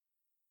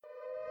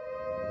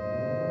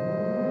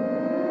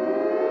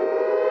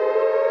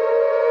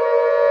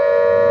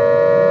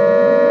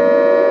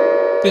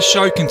This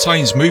show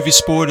contains movie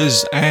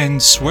spoilers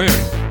and swearing.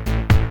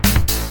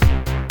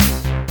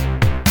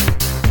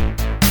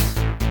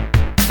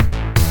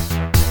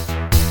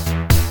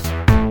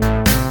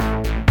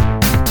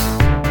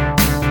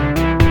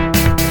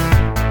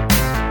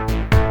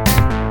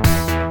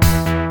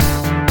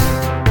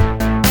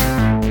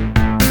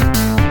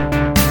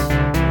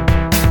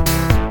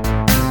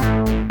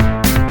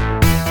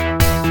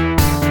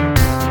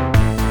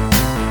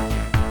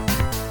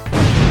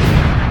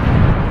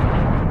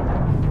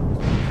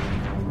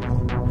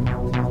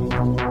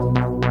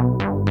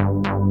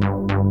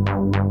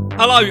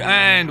 Hello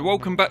and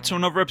welcome back to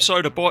another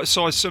episode of Bite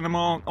Size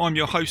Cinema. I'm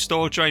your host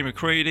RJ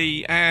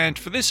McCready, and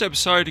for this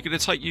episode I'm going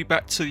to take you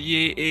back to the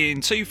year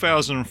in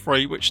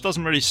 2003, which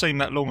doesn't really seem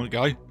that long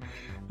ago.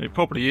 It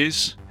probably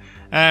is.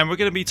 And we're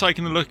going to be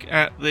taking a look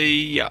at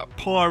the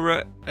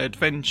pirate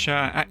adventure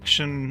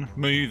action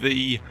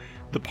movie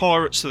The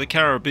Pirates of the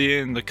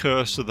Caribbean, The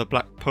Curse of the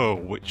Black Pearl,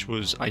 which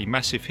was a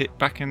massive hit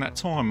back in that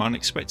time,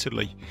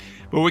 unexpectedly.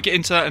 But we'll get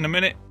into that in a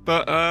minute.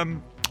 But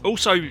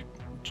also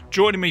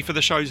joining me for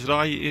the show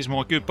today is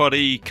my good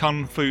buddy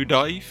Kung Fu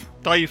Dave.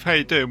 Dave, how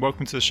you doing?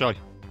 Welcome to the show.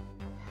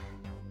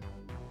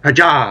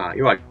 Haja!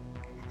 You're right,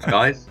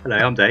 guys. Hello,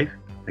 I'm Dave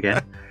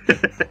again.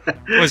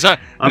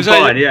 I'm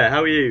fine. Yeah.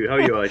 How are you? How are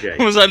you, RJ?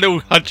 Was that little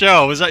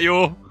Haja? Was that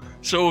your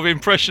sort of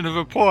impression of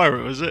a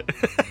pirate? Was it?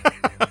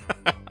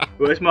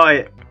 Well, it's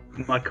my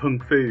kung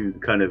fu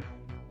kind of.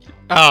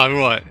 Ah,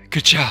 right.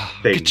 Kaja,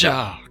 thing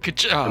kaja,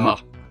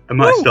 kaja. I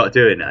might start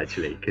doing it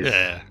actually because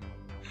Yeah.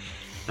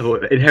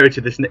 I've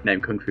inherited this nickname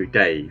Kung Fu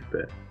Dave,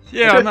 but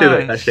Yeah, I don't I feel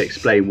know. actually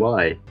explain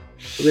why.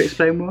 Will we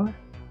explain why?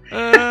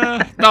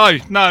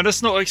 No,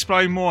 let's not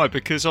explain why,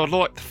 because I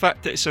like the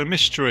fact that it's a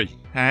mystery,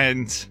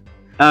 and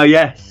Oh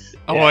yes.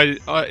 I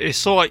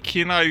it's like,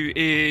 you know,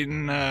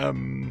 in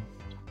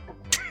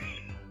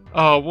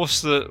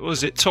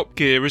was it Top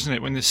Gear, isn't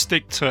it, when the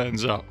Stig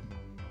turns up?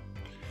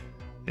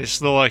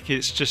 It's like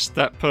it's just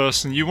that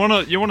person. You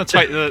wanna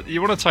take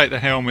the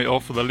helmet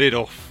off or the lid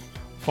off,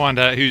 find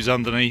out who's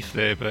underneath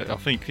there. But I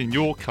think in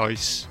your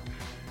case,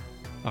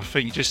 I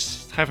think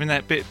just having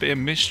that bit of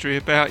mystery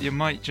about you,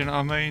 mate. Do you know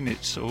what I mean?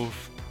 It sort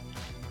of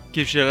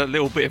gives you a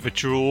little bit of a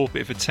draw,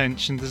 bit of a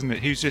tension, doesn't it?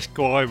 Who's this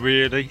guy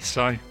really?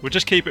 So we'll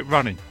just keep it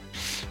running.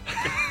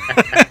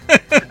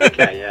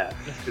 Okay, yeah,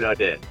 that's a good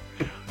idea.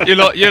 You're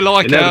like You're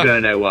never going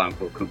to know why I'm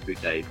called Kung Fu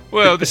Dave.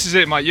 Well, this is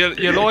it, mate.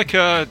 You're like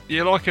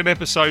an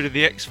episode of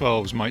the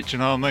X-Files, mate. Do you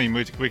know what I mean?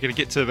 We're going to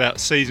get to about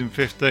season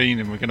 15,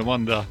 and we're going to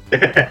wonder, you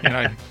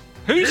know,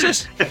 who's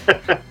this?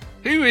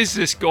 Who is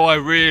this guy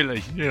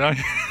really? You know?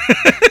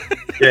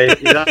 Yeah,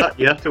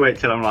 you have to wait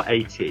till I'm like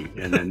 80,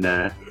 and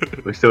then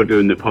we're still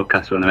doing the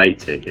podcast when I'm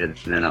 80, and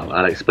then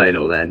I'll explain it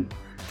all then.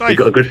 Dave, You've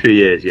got a good few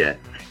years yet.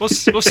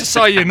 what's to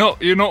say you're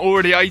not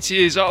already 80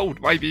 years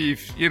old? Maybe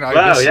you've, you know.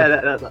 Well,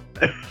 yeah,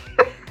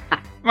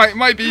 Mate,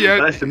 maybe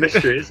that's the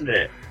mystery, isn't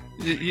it?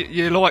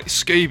 you're like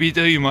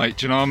Scooby-Doo, mate.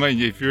 Do you know what I mean?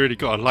 You've really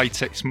got a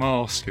latex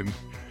mask, and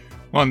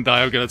one day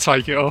I'm going to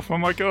take it off. Oh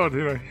my god,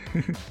 you know.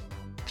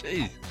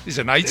 Jeez, he's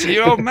an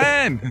 80-year-old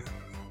man.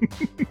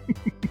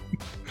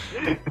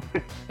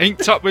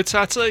 Inked up with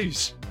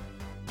tattoos.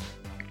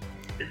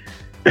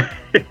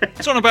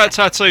 Talking about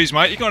tattoos,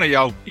 mate. You got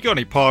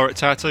any pirate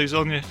tattoos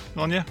on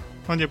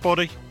your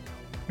body?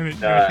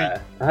 I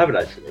haven't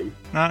actually.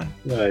 No.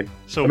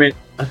 So I mean,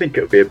 I think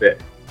it would be a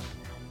bit,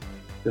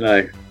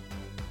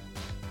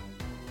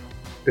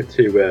 bit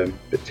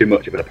too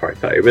much of a pirate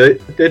tattoo.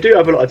 But they do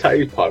have a lot of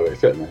tattoos,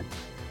 pirates, don't they?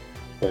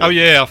 So oh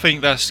yeah, I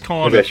think that's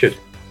kind maybe of. I should.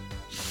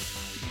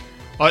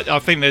 I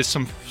think there's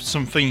some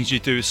things you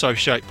do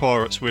associate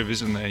pirates with,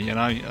 isn't there? You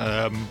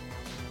know,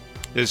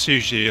 there's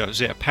usually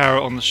is it a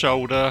parrot on the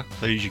shoulder?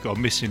 They usually got a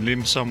missing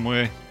limb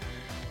somewhere.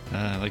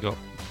 They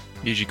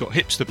usually got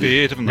hipster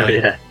beard, haven't they?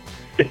 Oh,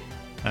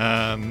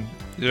 yeah.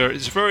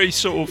 It's very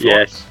sort of.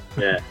 Yes.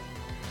 Yeah.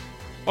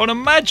 I'd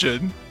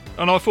imagine,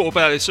 and I thought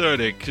about this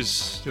earlier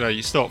because you know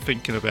you start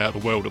thinking about the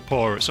world of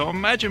pirates. I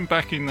imagine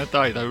back in the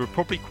day they were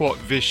probably quite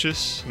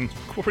vicious and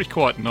probably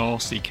quite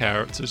nasty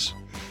characters.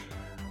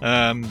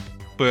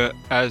 But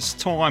as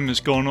time has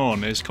gone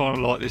on, it's kind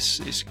of like this.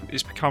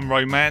 It's become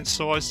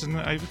romanticised, isn't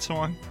it, over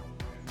time?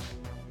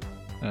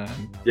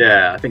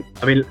 Yeah,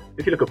 I mean,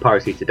 if you look at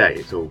piracy today,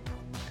 it's all,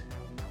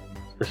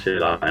 especially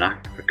like in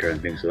Africa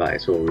and things like that,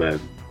 it's all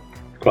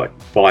quite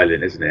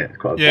violent, isn't it? It's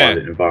quite a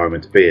violent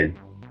environment to be in.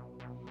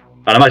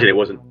 And I imagine it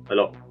wasn't a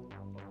lot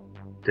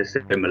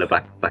dissimilar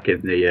back in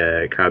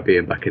the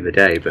Caribbean back in the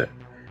day, but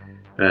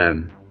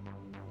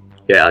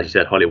yeah, as you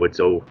said, Hollywood's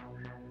all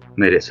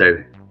made it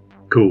so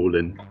cool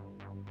and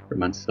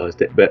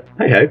romanticised it. But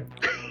hey ho.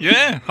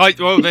 Yeah. Hey,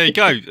 well, there you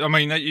go. I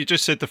mean, you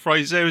just said the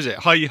phrase there, is it?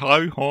 Hey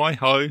ho, hi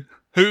ho,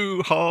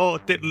 hoo ha,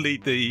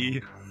 diddly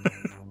dee.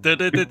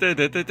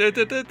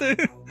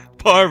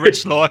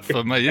 Pirate's life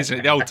for me, isn't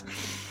it?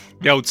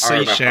 The old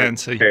sea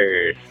shanty.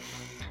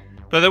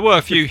 But there were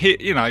a few,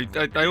 you know,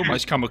 they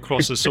almost come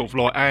across as sort of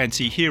like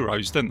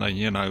anti-heroes, don't they?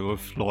 You know,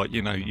 of like,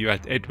 you know, you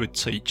had Edward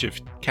Teach of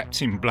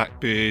Captain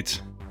Blackbeard.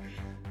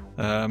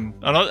 And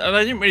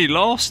they didn't really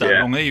last that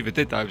Yeah. long either,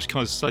 did they? It was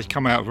because they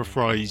come out of a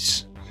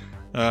phrase,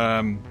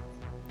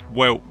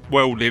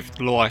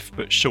 well-lived life,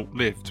 but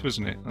short-lived,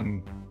 wasn't it?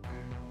 And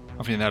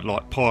I think they had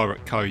like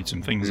pirate codes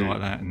and things like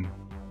that, and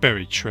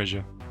buried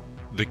treasure.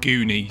 The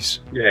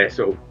Goonies. Yeah,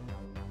 so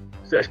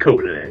that's cool,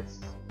 isn't it?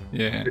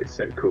 Yeah. It's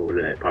so cool,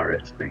 isn't it?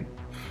 Pirates thing.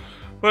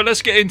 Well,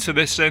 let's get into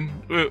this then.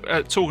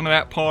 We're talking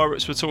about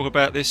pirates. We'll talk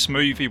about this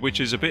movie,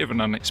 which is a bit of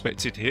an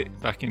unexpected hit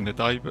back in the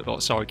day, but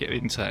I'll get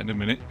into that in a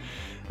minute.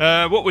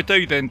 What we'll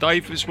do then,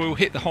 Dave, is we'll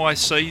hit the high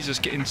seas. Let's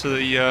get into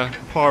the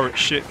pirate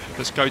ship.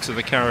 Let's go to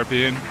the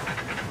Caribbean,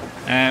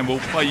 and we'll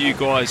play you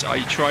guys a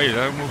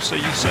trailer, and we'll see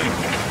you soon.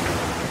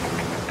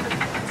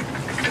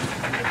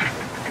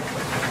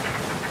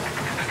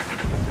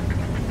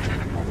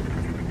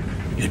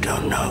 You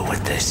don't know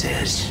what this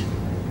is,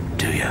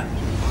 do you?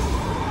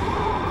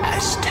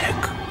 Aztec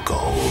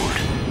gold.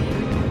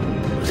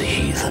 The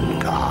heathen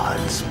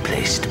gods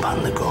placed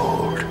upon the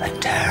gold a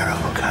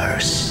terrible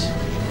curse.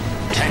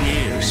 10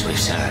 years we've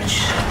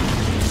searched.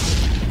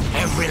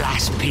 Every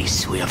last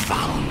piece we have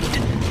found,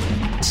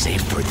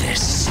 save for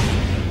this.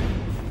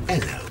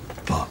 Hello,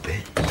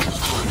 Bobby.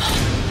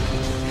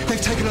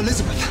 They've taken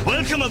Elizabeth.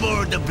 Welcome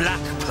aboard the Black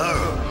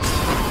Pearl.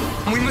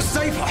 We must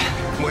save her.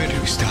 Where do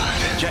we start?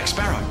 Jack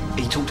Sparrow.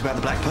 He talked about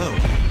the Black Pearl.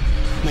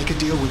 Make a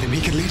deal with him.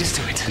 He can lead us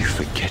to it. You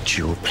forget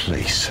your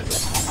place.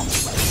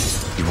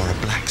 You are a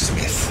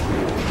blacksmith.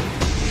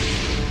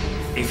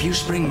 If you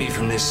spring me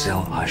from this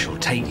cell, I shall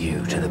take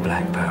you to the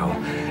Black Pearl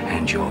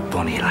and your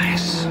bonny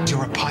lass.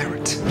 You're a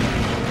pirate.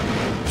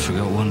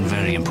 Forgot one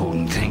very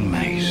important thing,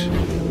 mate.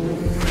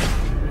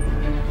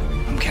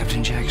 I'm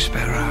Captain Jack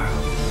Sparrow.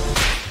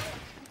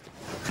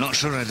 Not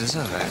sure I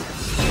deserve it.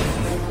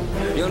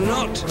 You're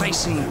not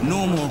facing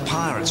normal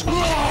pirates.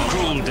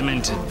 Cruel,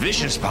 demented,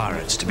 vicious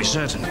pirates, to be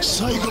certain.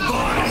 Say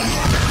goodbye.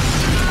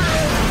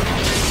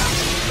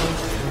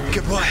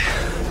 Goodbye.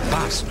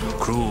 But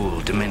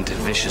cruel, demented,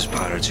 vicious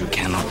pirates who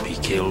cannot be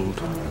killed.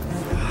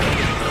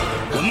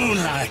 The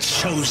moonlight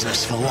shows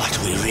us for what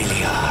we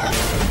really are.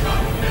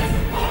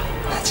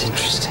 That's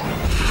interesting.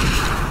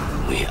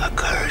 We are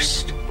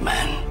cursed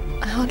men.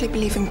 I hardly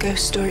believe in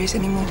ghost stories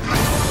anymore.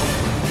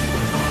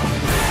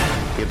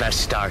 You better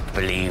start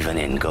believing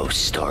in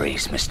ghost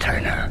stories, Miss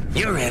Turner.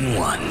 You're in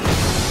one.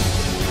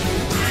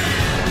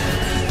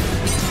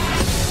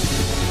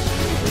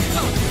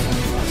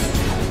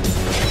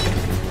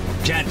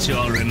 Gents, you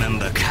all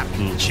remember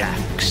Captain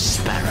Jack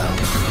Sparrow.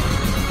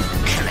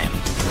 Kill him.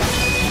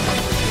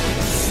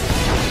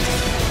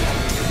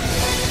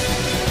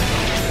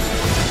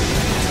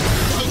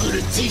 I'm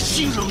gonna teach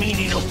you the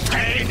meaning of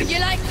pain. You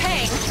like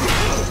pain?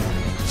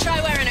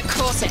 Try wearing a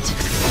corset.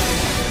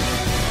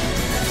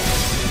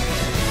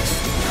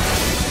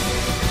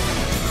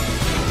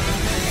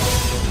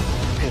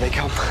 Here they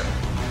come.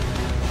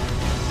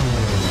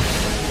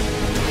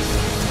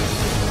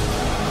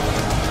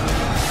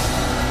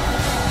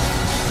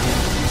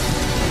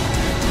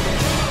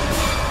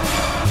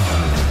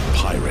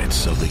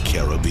 Pirates of the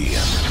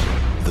Caribbean.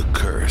 The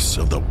Curse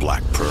of the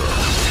Black Pearl.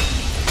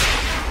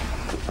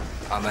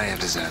 I may have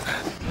deserved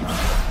that.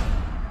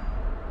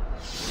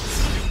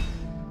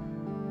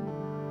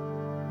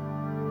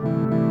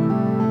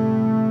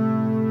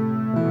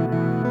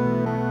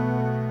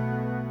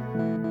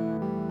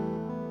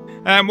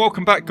 And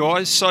welcome back,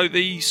 guys. So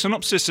the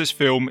synopsis of this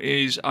film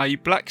is a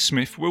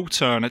blacksmith, Will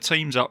Turner,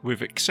 teams up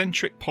with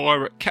eccentric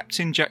pirate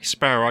Captain Jack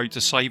Sparrow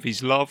to save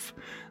his love,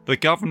 the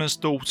governor's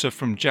daughter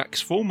from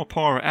Jack's former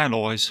pirate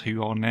allies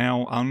who are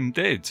now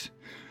undead.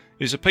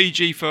 It's a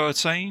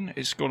PG-13,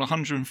 it's got a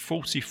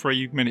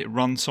 143-minute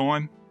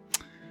runtime,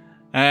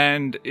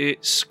 and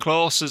it's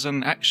classed as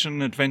an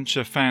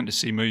action-adventure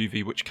fantasy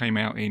movie which came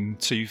out in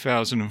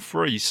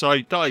 2003.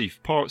 So, Dave,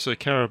 Pirates of the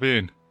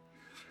Caribbean.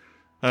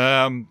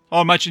 I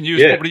imagine you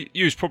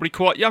was probably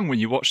quite young when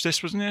you watched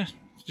this, wasn't you?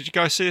 Did you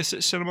go see this at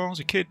the cinema as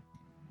a kid?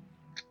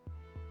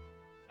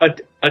 I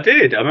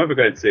did. I remember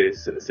going to see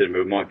this at the cinema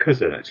with my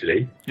cousin,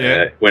 actually.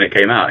 Yeah. When it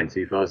came out in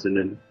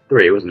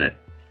 2003, wasn't it?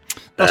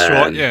 That's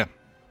right, yeah.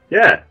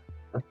 Yeah.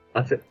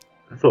 I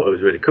thought it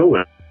was really cool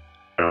when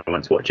I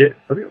went to watch it.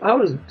 I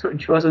was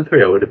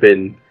 2003. I would have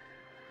been,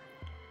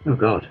 oh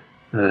God,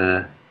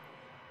 12,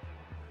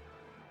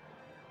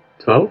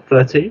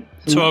 13?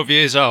 12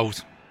 years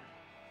old.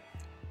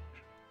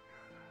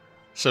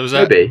 So was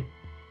that... Maybe.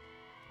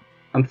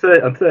 I'm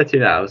 30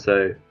 now,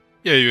 so...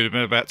 Yeah, you would have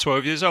been about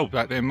 12 years old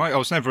back then, mate. I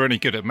was never any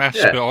good at maths,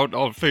 Yeah. but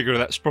I'd figure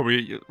that's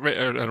probably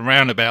a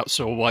roundabout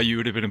sort of way you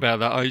would have been about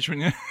that age,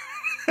 wouldn't you?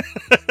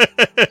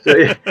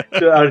 so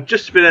I'd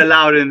just been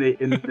allowed in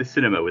the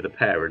cinema with a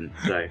parent,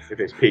 so if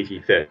it's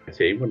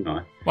PG-13, wouldn't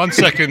I? 1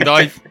 second,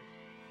 Dave.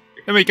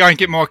 Let me go and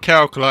get my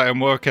calculator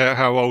and work out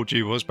how old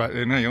you was back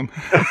then. Hang on.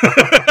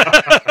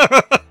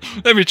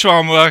 Let me try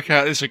and work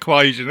out this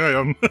equation. Hang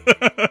on.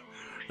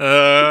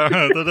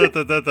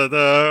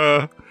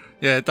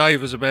 Yeah,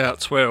 Dave was about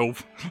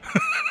 12.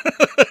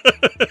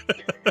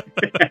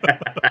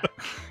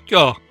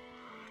 God,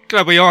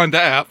 glad we ironed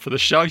that out for the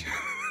show.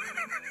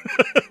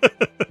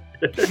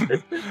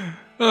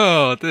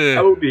 Oh dear.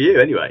 How old are you,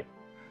 anyway?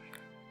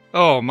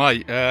 Oh,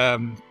 mate.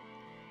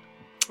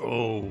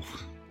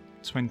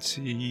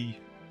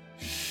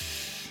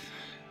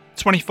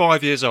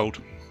 25 years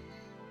old.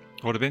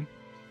 Would have been.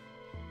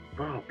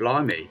 Oh,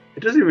 blimey.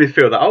 It doesn't even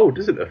feel that old,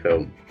 does it, the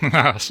film?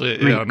 That's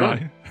it, yeah, I know.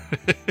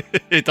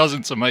 It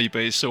doesn't to me,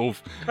 but it's sort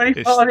of...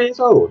 25 years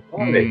old?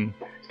 Blimey.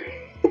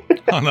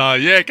 I know,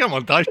 yeah, come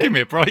on, Dave, give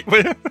me a break,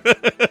 will you?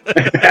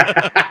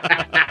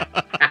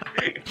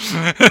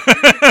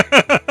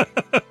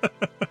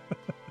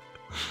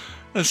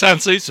 That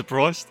sounds too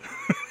surprised.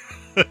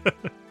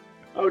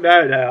 Oh,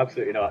 no,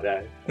 absolutely not,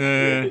 no.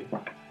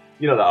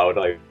 You're not that old,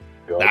 are you?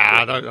 Nah,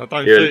 I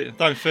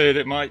don't feel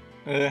it, mate.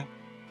 Yeah.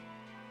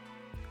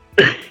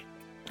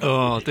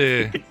 Oh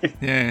dear,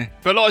 yeah.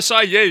 But like I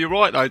say, yeah, you're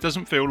right though. It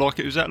doesn't feel like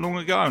it was that long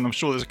ago, and I'm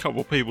sure there's a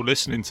couple of people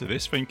listening to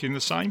this thinking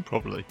the same,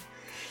 probably.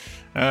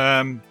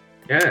 Yeah.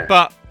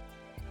 But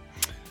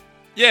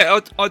yeah,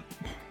 I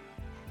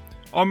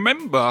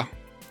remember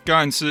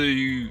going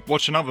to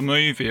watch another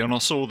movie, and I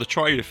saw the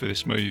trailer for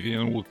this movie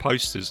and all the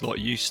posters like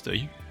you used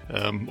to.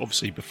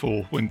 Obviously,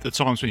 before when the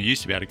times when you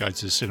used to be able to go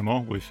to the cinema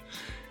with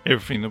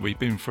everything that we've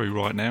been through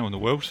right now in the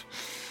world.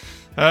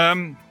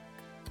 And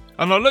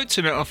I looked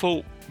at it and I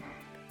thought,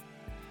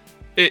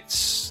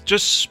 it's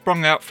just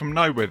sprung out from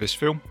nowhere, this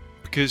film,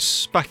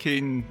 because back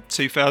in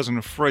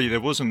 2003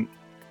 it was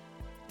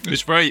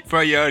very,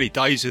 very early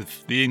days of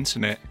the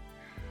internet.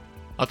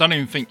 I don't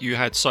even think you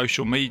had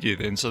social media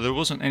then, so there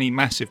wasn't any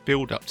massive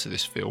build up to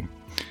this film.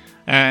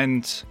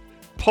 And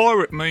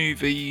pirate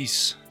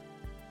movies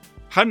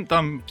hadn't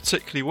done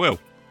particularly well.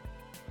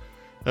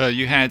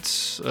 You had,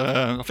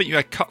 I think you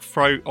had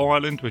Cutthroat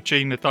Island with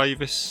Gina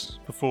Davis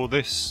before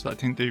this. That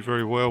didn't do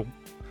very well.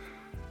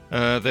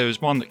 There was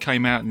one that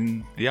came out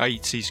in the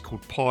 80s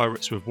called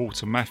Pirates with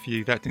Walter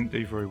Matthau. That didn't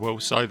do very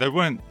well. So they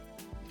weren't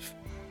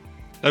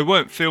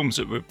films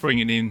that were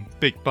bringing in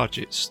big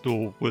budgets,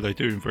 nor were they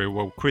doing very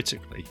well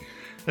critically.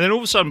 And then all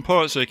of a sudden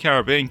Pirates of the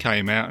Caribbean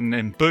came out, and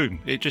then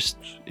boom, it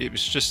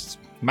was just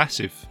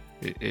massive.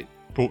 It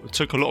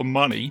took a lot of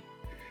money.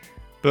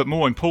 But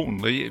more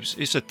importantly,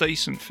 it's a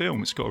decent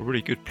film. It's got a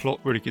really good plot,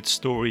 really good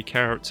story,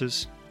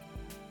 characters.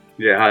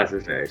 Yeah, it has,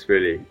 isn't it? It's a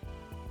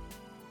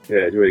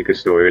really good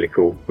story, really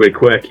cool, really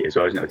quirky as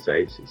well, isn't it? I'd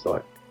say it's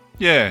like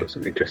got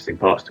some interesting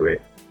parts to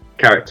it,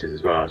 characters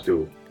as well, as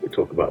we'll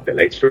talk about a bit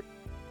later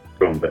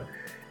on. But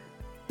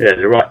yeah,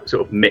 the right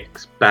sort of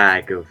mixed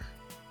bag of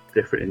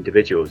different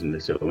individuals in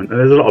this film, and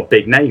there's a lot of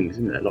big names,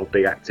 isn't there? A lot of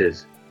big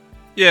actors.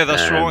 Yeah,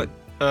 that's right.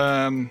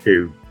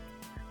 Who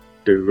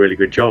do a really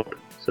good job.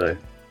 So.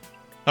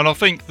 And I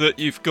think that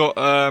you've got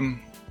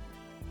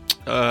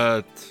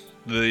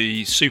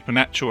the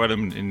supernatural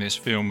element in this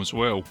film as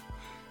well,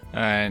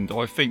 and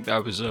I think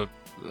that was a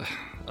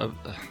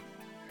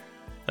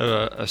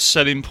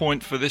selling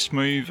point for this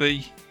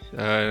movie.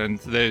 And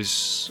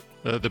there's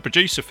the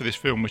producer for this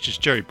film, which is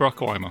Jerry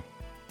Bruckheimer,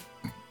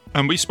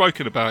 and we've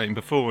spoken about him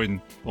before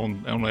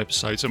on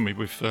episodes, haven't we,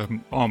 with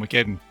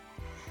Armageddon.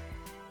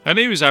 And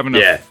he was having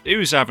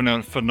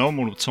a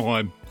phenomenal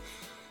time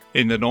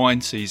in the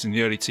 90s and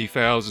the early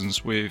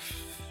 2000s with,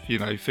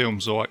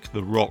 films like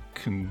The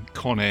Rock and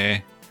Con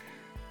Air.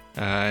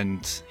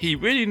 And he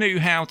really knew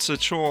how to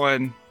try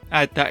and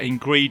add that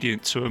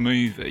ingredient to a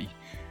movie.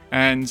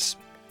 And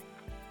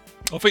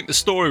I think the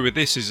story with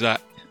this is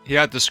that he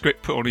had the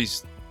script put on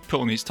his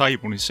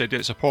table and he said,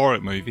 it's a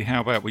pirate movie,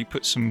 how about we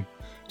put some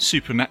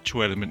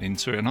supernatural element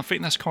into it? And I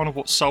think that's kind of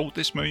what sold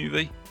this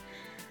movie.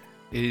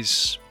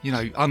 Is,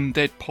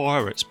 undead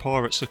pirates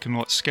looking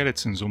like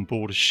skeletons on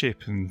board a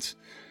ship. And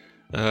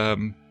not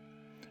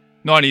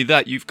only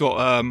that, you've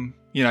got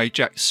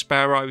Jack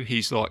Sparrow.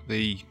 He's like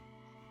he's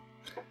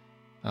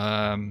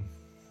kind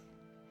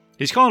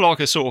of like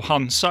a sort of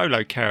Han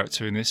Solo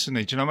character in this, isn't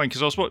he? Do you know what I mean?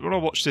 Because when I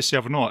watched this the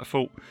other night, I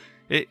thought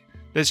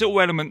there's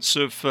little elements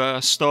of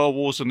Star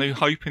Wars: A New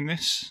Hope in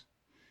this,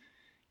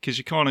 because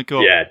you kind of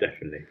got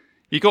definitely.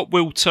 You got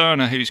Will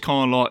Turner, who's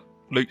kind of like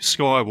Luke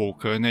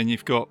Skywalker, and then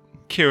you've got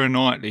Keira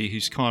Knightley,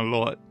 who's kind of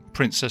like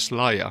Princess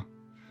Leia.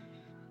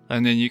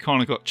 And then you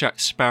kind of got Jack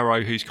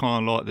Sparrow, who's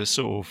kind of like the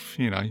sort of,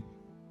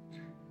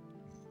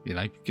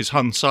 because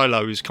Han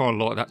Solo is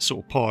kind of like that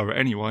sort of pirate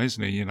anyway,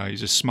 isn't he?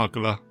 He's a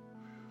smuggler.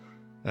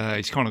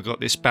 He's kind of got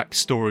this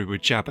backstory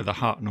with Jabba the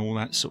Hutt and all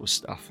that sort of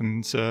stuff.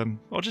 And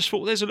I just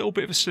thought there's a little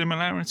bit of a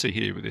similarity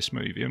here with this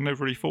movie. I've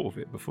never really thought of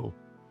it before.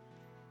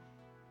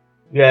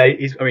 Yeah,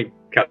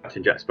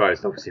 Captain Jack Sparrow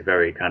is obviously he's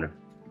very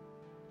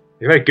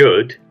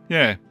good.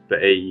 Yeah.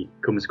 But he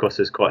comes across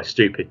as quite a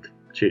stupid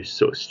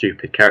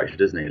character,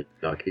 doesn't he?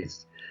 Like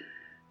he's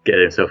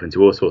getting himself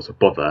into all sorts of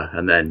bother,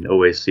 and then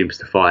always seems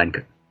to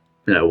find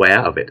a way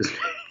out of it, doesn't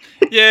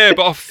he? Yeah,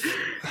 but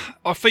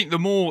I think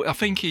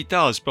he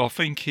does, but I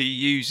think he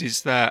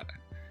uses that.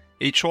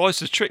 He tries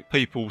to trick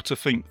people to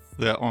think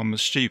that I'm a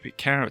stupid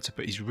character,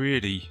 but he's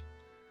really.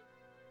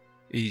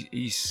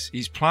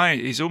 He's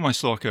playing. He's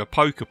almost like a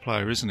poker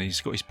player, isn't he? He's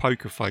got his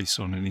poker face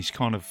on, and he's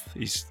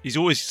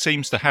always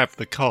seems to have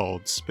the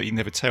cards, but he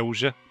never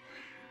tells you.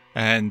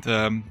 And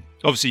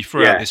obviously,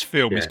 throughout this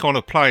film, he's kind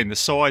of playing the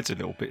sides a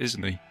little bit,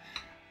 isn't he?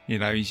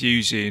 He's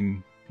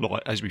using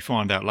like as we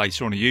find out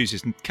later on, he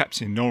uses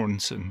Captain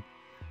Norrington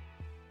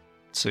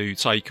to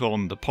take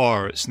on the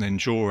pirates and then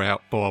draw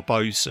out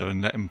Barbossa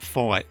and let them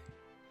fight.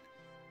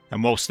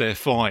 And whilst they're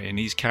fighting,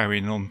 he's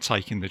carrying on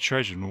taking the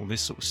treasure and all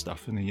this sort of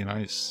stuff. And you know,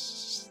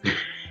 it's.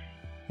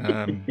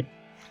 I mean,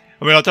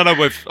 I don't know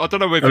whether. I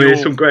mean,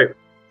 there's some great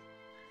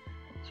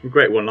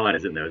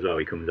one-liners, isn't there, as well?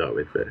 He comes up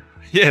with.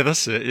 Yeah,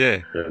 that's it. Yeah.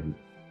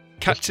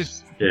 Captain.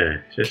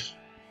 Just.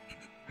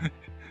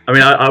 I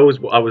mean, I was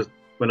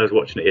when I was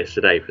watching it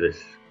yesterday for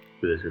this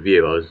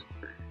review, I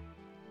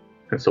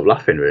couldn't stop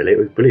laughing. Really, it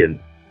was brilliant.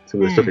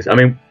 Some of the stuff is. I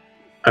mean,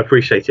 I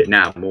appreciate it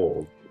now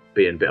more,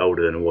 being a bit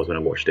older than I was when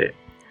I watched it.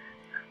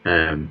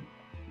 It's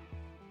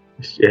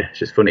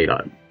just funny.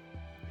 Like,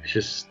 it's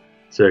just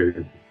so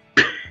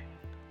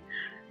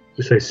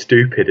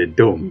stupid and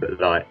dumb, but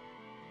like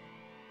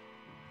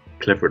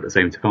clever at the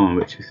same time.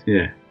 Which is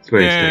it's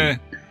very strange.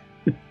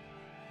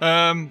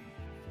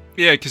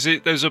 Because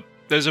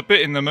there's a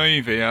bit in the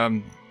movie.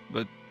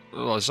 But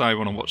like I say,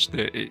 when I watched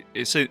it,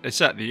 it's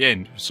at the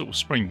end. Sort of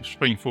spring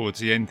forward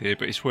to the end here,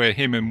 but it's where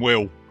him and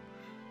Will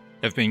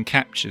have been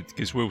captured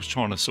because Will's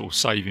trying to sort of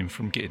save him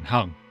from getting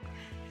hung.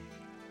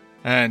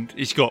 And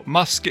he's got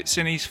muskets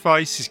in his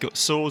face, he's got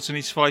swords in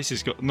his face,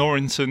 he's got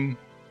Norrington,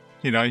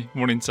 you know,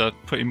 wanting to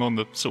put him on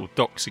the sort of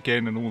docks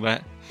again and all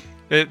that.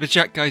 But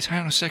Jack goes,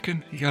 hang on a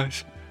second, he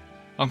goes,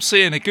 I'm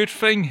seeing a good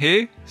thing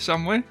here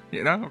somewhere,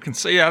 you know, I can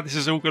see how this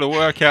is all going to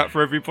work out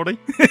for everybody.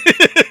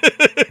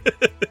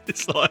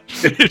 It's like,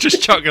 you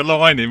just chuck a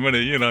line in,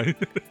 wouldn't you know?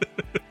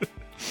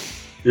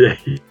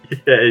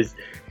 It's...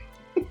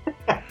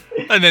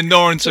 And then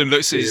Norrington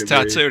looks at his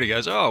tattoo and he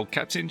goes, oh,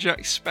 Captain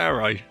Jack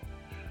Sparrow.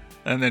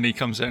 And then he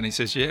comes out and he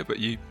says, yeah, but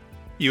you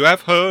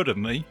have heard of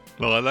me,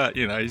 like that,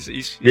 you know.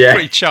 He's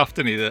pretty chuffed,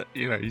 isn't he, that,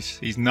 you know,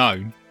 he's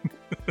known.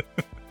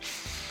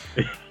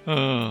 He's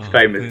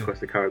famous across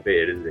the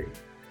Caribbean, isn't he?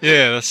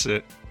 Yeah, that's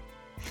it.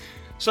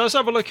 So let's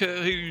have a look at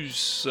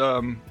who's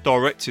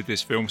directed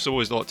this film. So I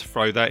always like to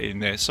throw that in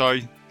there. So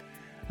you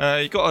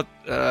got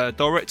a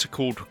director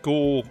called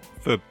Gore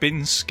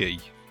Verbinski,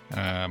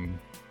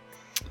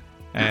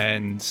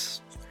 and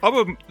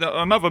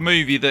another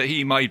movie that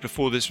he made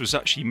before this was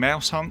actually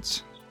Mouse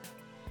Hunt,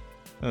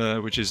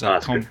 which is a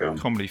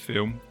comedy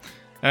film.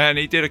 And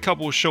he did a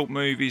couple of short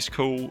movies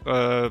called...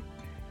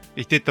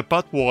 he did the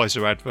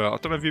Budweiser advert. I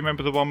don't know if you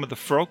remember the one with the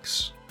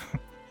frogs.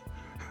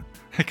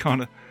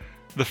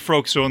 The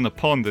frogs are on the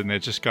pond and they're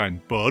just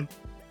going, Bud,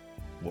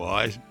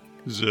 why?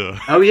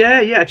 Oh,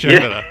 yeah.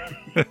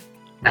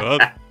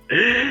 Bud,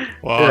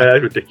 why? Yeah,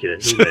 that's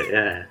ridiculous, isn't it?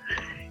 Yeah.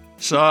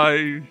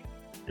 So...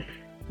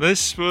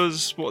 this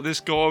was what this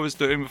guy was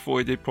doing before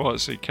he did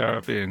Pirates of the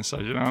Caribbean. So,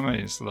 you know what I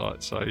mean? It's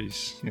like, so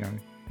he's, you know,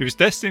 he was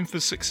destined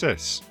for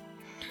success.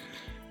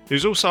 He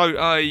was also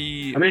I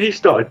mean, he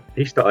started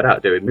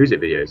out doing music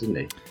videos, didn't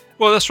he?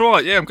 Well, that's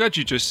right. Yeah, I'm glad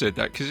you just said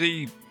that because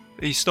he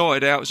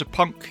started out as a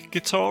punk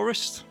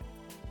guitarist.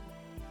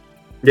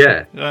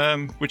 Yeah.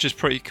 Which is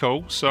pretty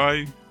cool.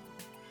 So,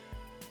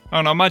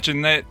 and I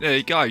imagine there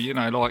you go. You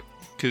know, like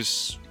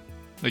because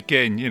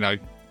again, you know,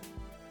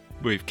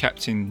 with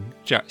Captain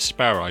Jack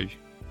Sparrow.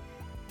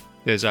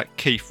 There's that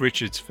Keith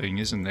Richards thing,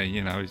 isn't there?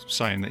 You know,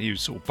 saying that he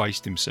was sort of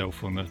based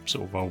himself on a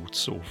sort of old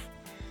sort of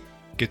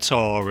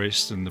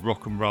guitarist and the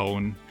rock and roll.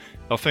 And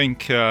I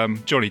think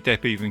Johnny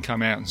Depp even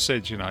come out and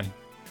said, you know,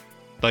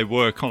 they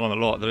were kind of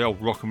like the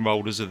old rock and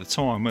rollers of the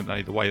time, weren't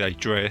they? The way they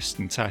dressed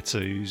and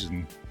tattoos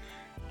and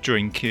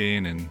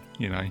drinking and,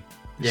 you know,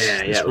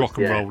 this rock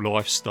and roll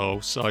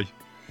lifestyle. So,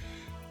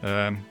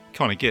 kind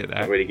of get that.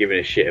 Not really giving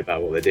a shit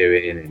about what they're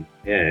doing.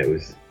 And it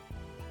was.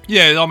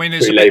 Yeah, I mean,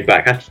 it's pretty laid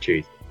back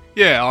attitude.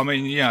 Yeah, I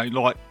mean, you know,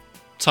 like,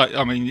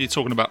 you're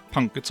talking about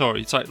punk guitar.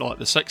 You take like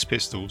the Sex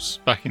Pistols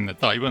back in the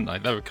day, weren't they?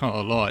 They were kind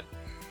of like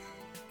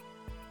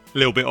a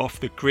little bit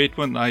off the grid,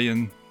 weren't they?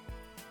 And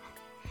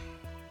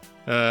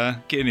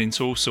getting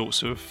into all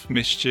sorts of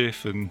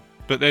mischief,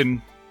 but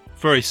then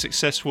very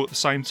successful at the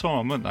same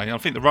time, weren't they? I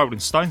think the Rolling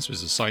Stones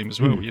was the same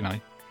as well, you know.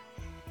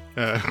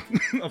 I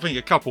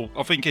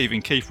think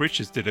even Keith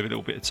Richards did a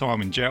little bit of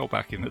time in jail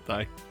back in the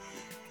day.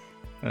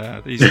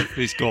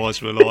 These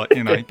guys were like,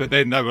 you know, but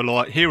then they were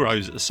like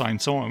heroes at the same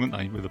time, weren't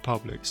they, with the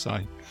public? So,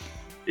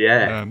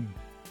 yeah.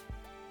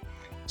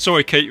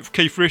 Sorry,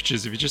 Keith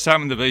Richards, if you just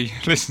happen to be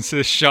listening to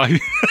this show.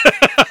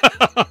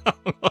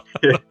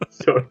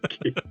 Sorry,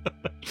 Keith.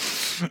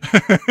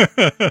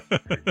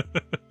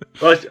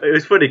 Well, it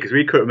was funny because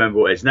we couldn't remember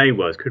what his name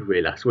was, could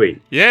we, last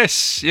week?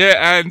 Yes,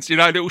 yeah, and you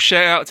know, little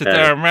shout out to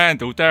Darren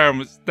Randall.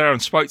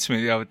 Darren spoke to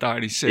me the other day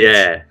and he said,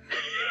 yeah.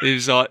 He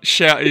was like,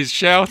 he's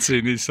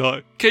shouting. He's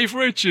like, Keith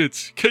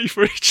Richards. He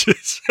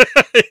said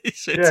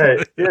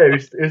he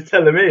was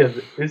telling me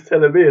as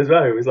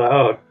well. He was like,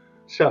 oh,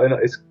 shouting at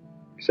his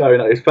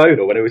phone,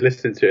 or when he was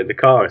listening to it in the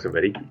car or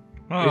something. He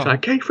was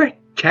like, Keith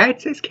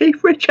Richards, it's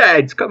Keith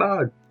Richards, come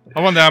on.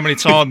 I wonder how many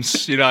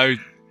times, you know,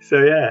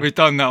 so yeah, we've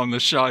done that on the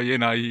show. You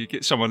know, you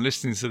get someone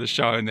listening to the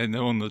show and then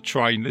they're on the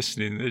train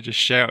listening, they're just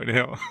shouting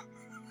out.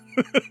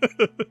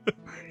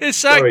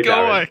 It's that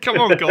guy. Darren. Come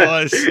on,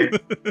 guys.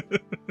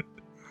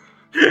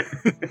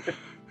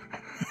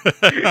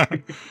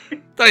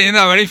 Don't you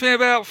know anything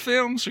about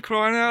films, for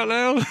crying out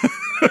loud?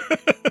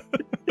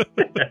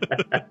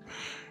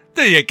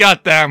 Do your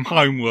goddamn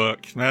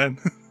homework, man.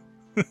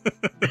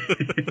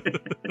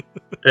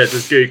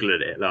 Just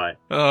googling it, like.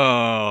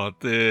 Oh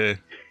dear.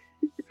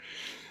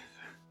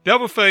 The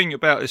other thing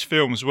about this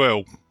film as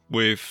well,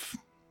 with,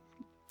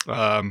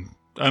 and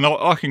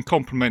I can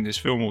compliment this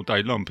film all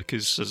day long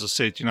because, as I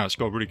said, it's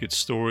got a really good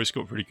story, it's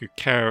got really good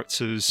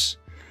characters.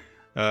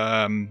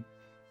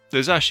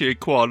 There's actually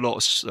quite a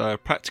lot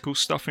of practical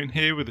stuff in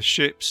here with the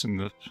ships and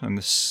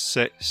the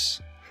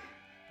sets,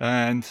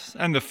 and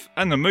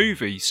the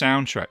movie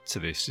soundtrack to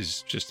this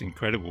is just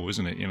incredible,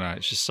 isn't it?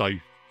 It's just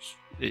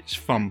it's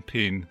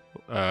thumping.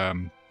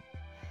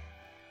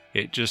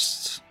 It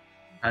just.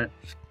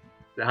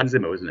 Hans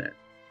Zimmer, wasn't it?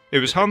 It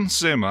was Hans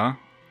Zimmer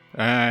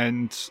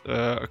and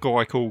a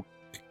guy called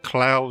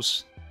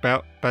Klaus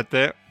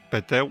Badelt.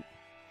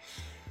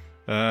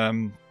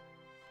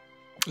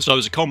 So it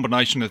was a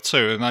combination of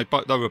two, and they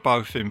were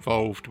both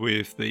involved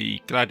with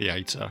the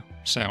Gladiator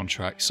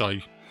soundtrack. So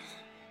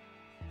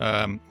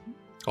I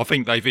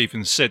think they've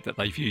even said that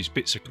they've used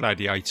bits of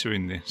Gladiator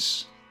in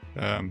this.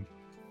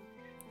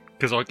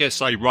 Because I guess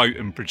they wrote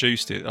and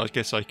produced it. I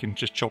guess they can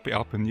just chop it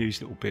up and use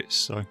little bits.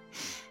 So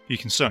you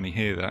can certainly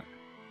hear that.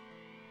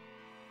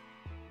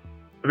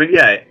 I mean,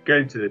 yeah,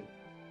 going to the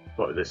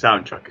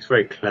soundtrack, it's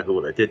very clever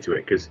what they did to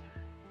it, because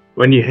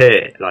when you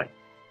hear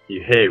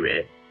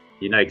it,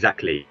 you know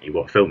exactly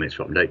what film it's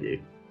from, don't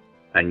you?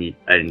 And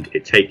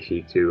it takes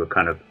you to a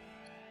kind of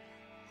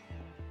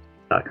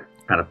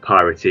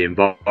piratey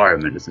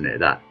environment, isn't it?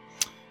 That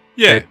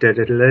it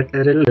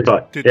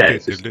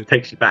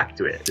takes you back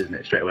to it, doesn't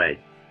it, straight away?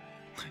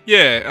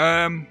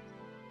 Yeah,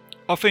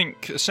 I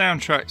think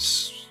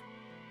soundtracks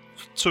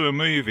to a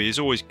movie is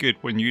always good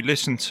when you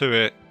listen to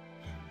it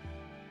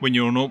when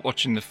you're not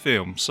watching the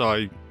film. So,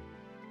 I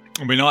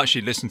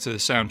actually listened to the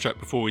soundtrack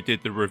before we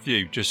did the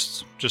review,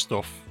 just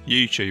off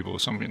YouTube or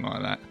something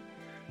like that.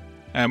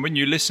 And when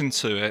you listen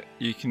to it,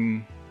 you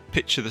can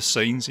picture the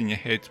scenes in your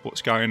head,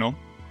 what's going on.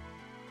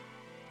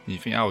 And you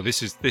think, oh,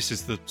 this is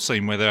the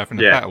scene where they're having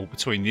a battle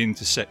between the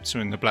Interceptor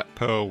and the Black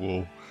Pearl,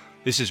 or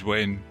this is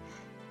when,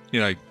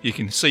 you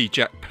can see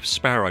Jack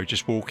Sparrow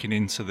just walking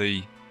into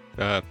the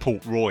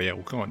Port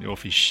Royal, can't you,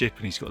 off his ship,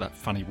 and he's got that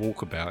funny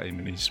walk about him,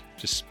 and he's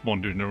just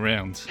wandering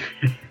around.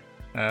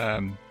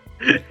 And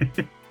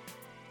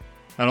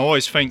I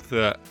always think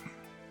that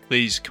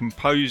these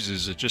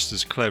composers are just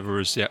as clever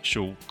as the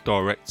actual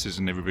directors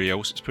and everybody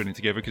else that's putting it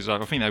together, because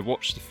I think they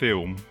watch the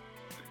film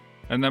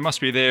and they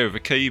must be there with a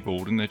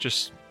keyboard and they're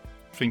just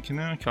thinking,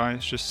 okay,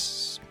 let's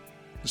just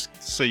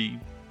see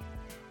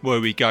where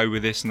we go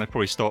with this, and they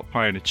probably start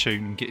playing a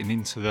tune and getting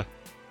into the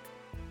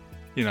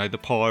the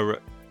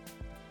pirate.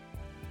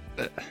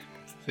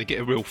 They get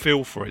a real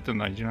feel for it, don't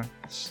they?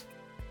 It's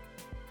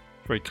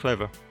very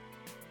clever.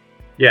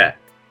 Yeah,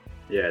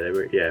 they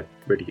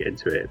really get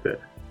into it. But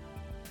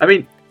I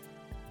mean,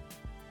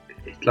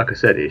 like I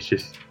said, it's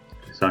just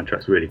the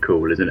soundtrack's really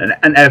cool, isn't it?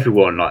 And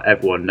everyone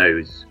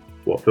knows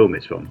what film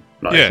it's from.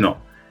 It's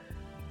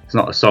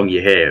not a song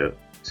you hear.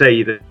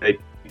 Say that they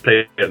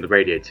play it on the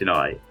radio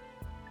tonight,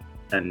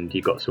 and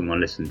you got someone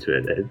listening to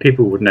it.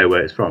 People would know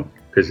where it's from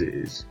because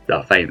it's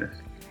that famous.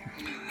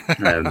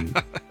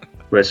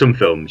 Whereas some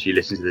films, you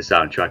listen to the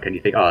soundtrack and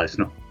you think, it's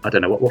not. I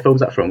don't know what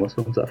film's that from. What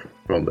film's that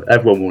from? But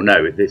everyone will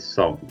know this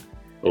song,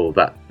 or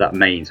that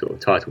main sort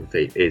of title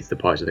theme is the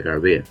Pirates of the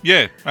Caribbean.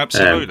 Yeah,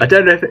 absolutely. I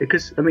don't know if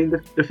because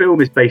the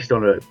film is based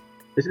on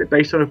Isn't it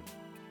based on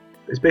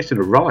It's based on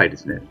a ride,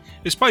 isn't it?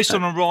 It's based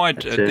on a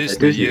ride at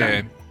Disney.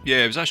 Yeah.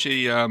 It was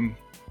actually. I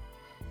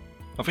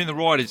think the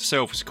ride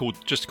itself is called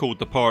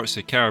the Pirates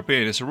of the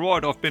Caribbean. It's a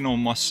ride I've been on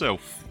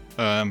myself,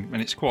 and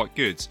it's quite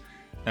good.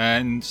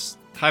 And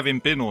having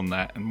been on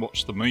that and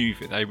watched the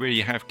movie, they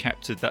really have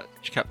captured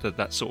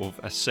that sort of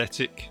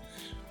aesthetic,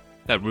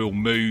 that real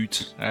mood.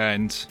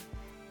 And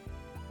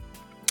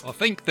I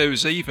think there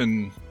was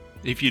even,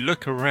 if you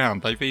look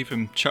around, they've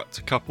even chucked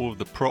a couple of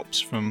the props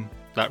from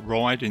that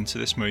ride into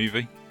this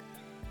movie.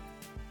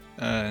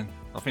 I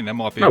think there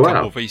might be a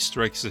couple of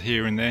Easter eggs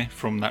here and there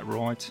from that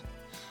ride.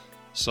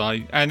 So,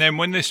 and then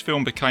when this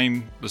film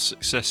became the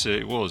success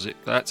it was, they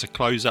had to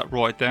close that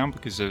ride down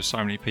because there were so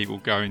many people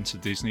going to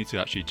Disney to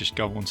actually just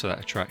go onto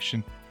that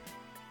attraction,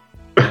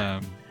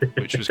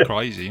 which was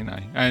crazy,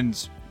 And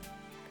as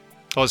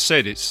I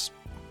said,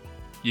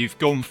 you've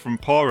gone from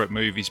pirate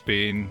movies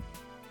being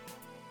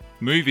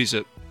movies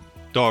that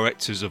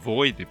directors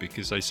avoided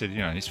because they said,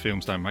 these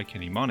films don't make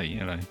any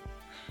money,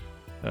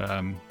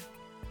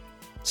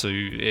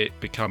 to it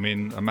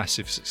becoming a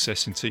massive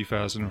success in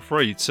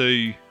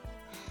 2003.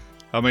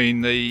 I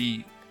mean,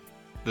 the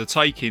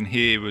take-in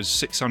here was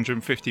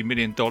 $650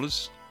 million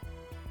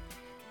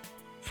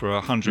for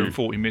a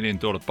 $140 million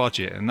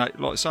budget, and that,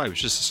 like I say, was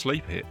just a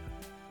sleep hit.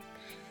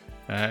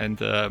 And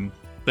then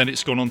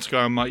it's gone on to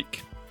go and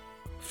make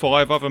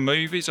 5 other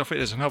movies. I think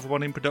there's another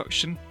one in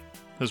production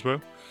as well.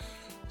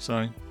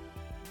 So,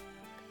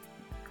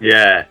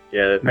 they've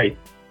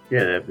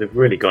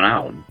really gone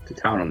out to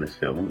town on this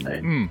film, haven't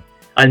they?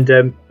 And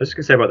I was just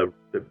going to say about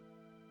the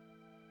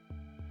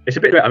it's a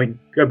bit. I mean,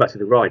 going back to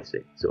the ride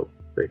scene, sort of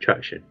the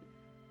attraction.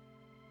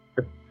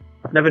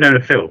 I've never known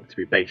a film to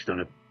be based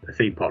on a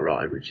theme park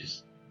ride, which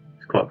is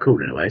quite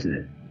cool in a way, isn't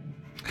it?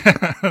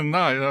 No,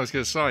 I was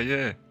going to say,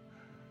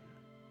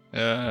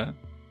 yeah.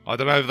 I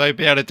don't know if they'd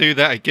be able to do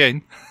that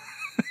again.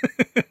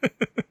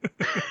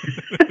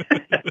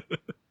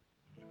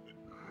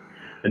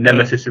 The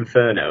Nemesis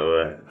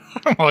Inferno.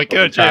 Oh my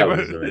god, yeah.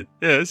 Yeah,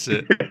 that's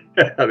it.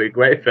 That'd be a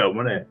great film,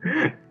 wouldn't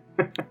it?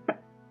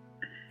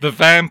 The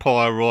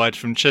vampire ride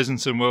from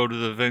Chessington World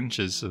of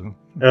Adventures.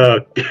 Oh.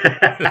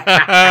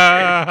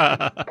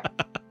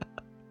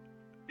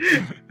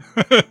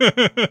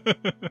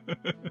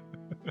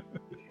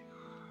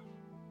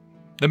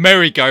 The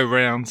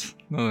merry-go-round.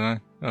 I don't know.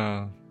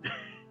 Oh.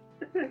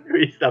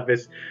 We used to have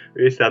this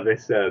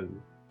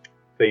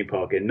theme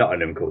park in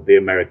Nottingham called the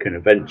American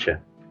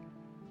Adventure.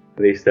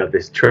 We used to have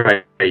this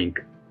train. We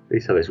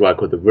used to have this ride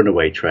called the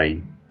Runaway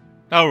Train.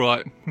 Oh,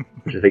 right.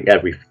 Which I think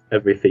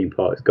every theme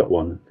park's got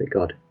one. Thank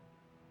God.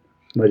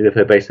 Imagine if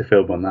they based a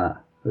film on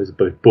that. It was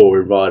the most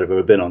boring ride I've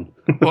ever been on.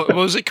 What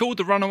was it called?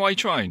 The Runaway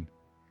Train?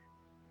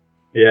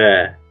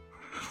 Yeah.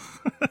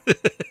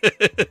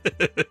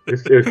 It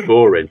was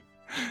boring.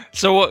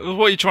 So what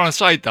are you trying to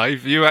say,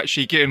 Dave? You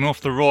actually getting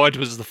off the ride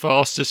was the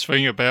fastest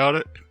thing about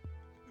it?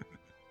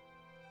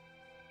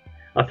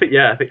 I mean,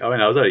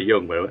 I was only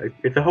young when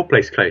the whole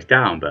place closed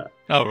down, but...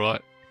 Oh,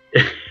 right.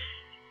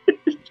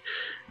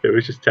 It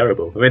was just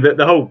terrible. I mean,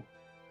 the whole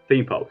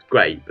theme park was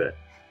great, but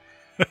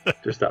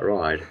just that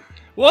ride.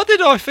 What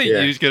did I think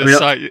you was going to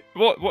say?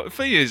 What the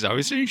thing is, though,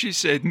 as soon as you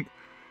said...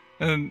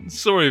 And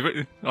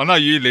sorry, I know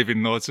you live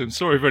in Nottingham.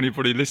 Sorry if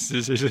anybody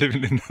listens is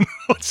living in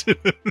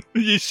Nottingham.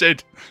 You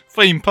said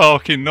theme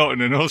park in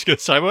Nottingham. I was going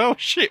to say, well,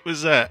 shit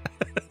was that?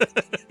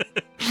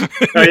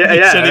 Oh,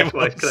 yeah, that's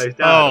why it's closed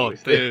down. Oh,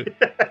 dear.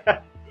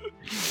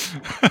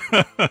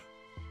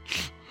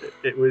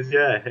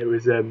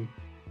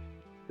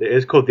 It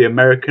is called the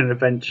American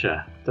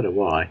Adventure. I don't know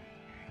why.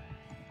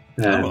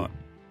 Right.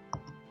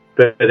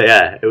 But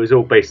yeah, it was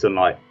all based on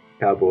like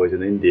cowboys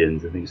and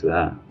Indians and things like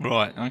that.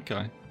 Right,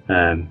 okay.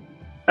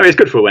 I mean, it's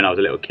good for when I was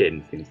a little kid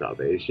and things like that,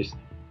 but it's just,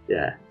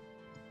 yeah.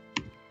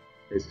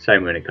 It's the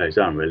same when it goes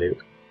on, really. It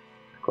was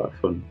quite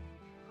fun.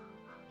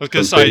 I was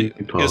going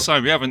to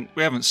say, we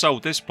haven't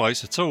sold this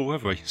place at all,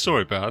 have we?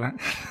 Sorry about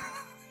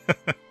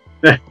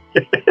that.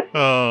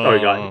 Oh, sorry,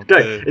 guys.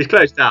 It's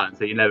closed down,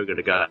 so you're never going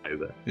to go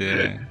over.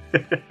 Yeah.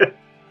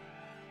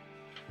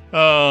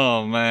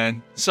 Oh,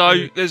 man.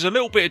 So, there's a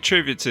little bit of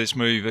trivia to this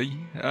movie.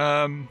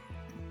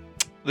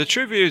 The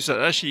trivia is that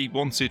they actually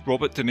wanted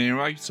Robert De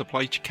Niro to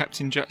play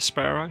Captain Jack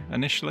Sparrow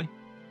initially.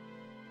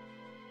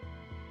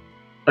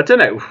 I don't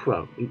know.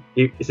 Well,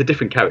 it's a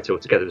different character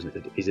altogether, isn't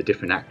it? He's a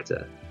different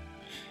actor.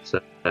 So,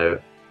 I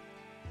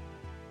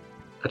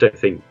don't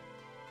think...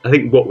 I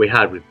think what we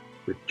had with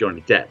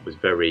Johnny Depp was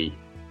very...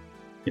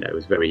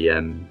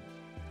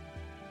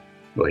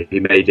 well, he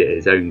made it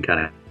his own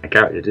kind of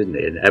character, didn't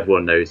he? And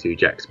everyone knows who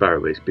Jack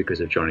Sparrow is because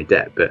of Johnny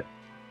Depp. But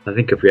I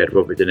think if we had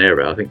Robert De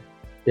Niro, I think...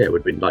 Yeah, it would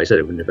have been, like I said,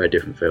 it would have been a very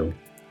different film.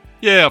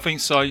 Yeah, I think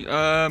so.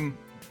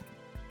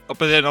 But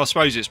then I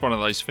suppose it's one of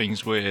those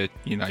things where,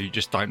 you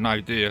just don't know,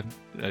 do you?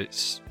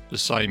 It's the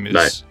same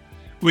as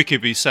we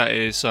could be sat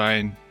here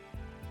saying,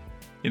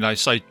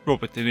 say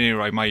Robert De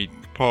Niro made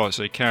Pirates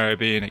of the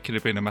Caribbean, it could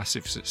have been a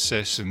massive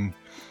success. And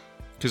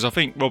because I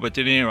think Robert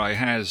De Niro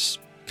has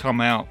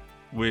come out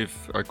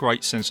with a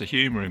great sense of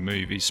humour in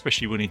movies,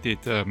 especially when he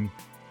did, I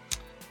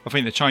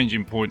think the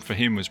changing point for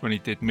him was when he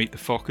did Meet the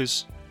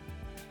Fockers.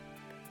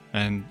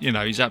 And,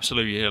 he's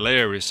absolutely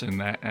hilarious in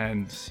that.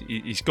 And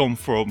he's gone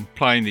from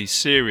playing these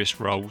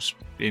serious roles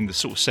in the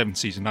sort of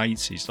 70s and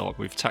 80s, like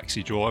with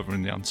Taxi Driver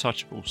and The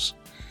Untouchables.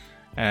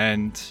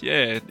 And,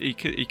 yeah, he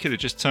could have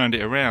just turned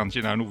it around,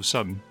 and all of a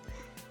sudden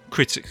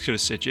critics could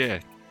have said, yeah,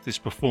 this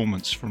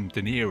performance from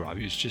De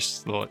Niro is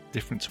just, like,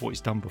 different to what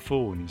he's done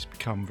before. And he's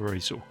become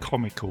very sort of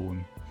comical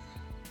and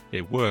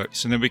it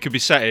works. And then we could be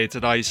sat here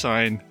today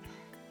saying...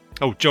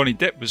 Oh, Johnny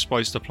Depp was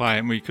supposed to play it,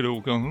 and we could all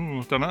go,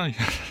 I don't know.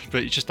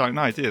 But you just don't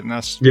know, do you? And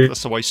that's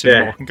the way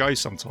cinema can go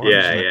sometimes.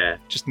 Yeah, yeah.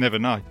 Just never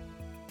know.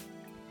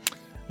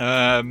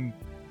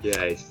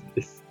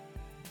 It's...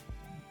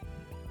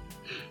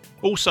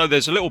 Also,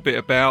 there's a little bit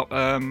about...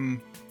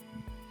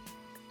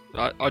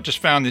 I just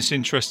found this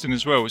interesting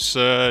as well. It's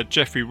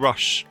Geoffrey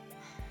Rush.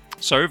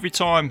 So every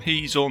time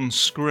he's on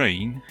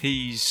screen,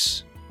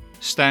 he's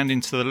standing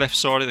to the left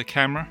side of the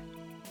camera.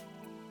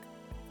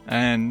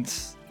 And...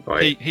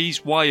 Right.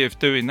 His way of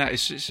doing that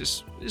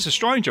it's a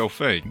strange old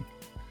thing.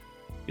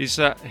 Is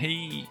that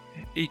he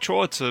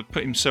tried to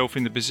put himself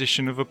in the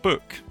position of a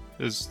book,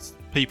 as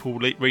people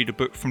read a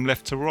book from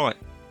left to right.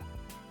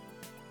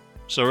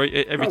 So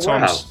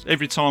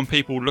every time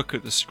people look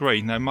at the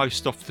screen, they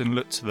most often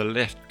look to the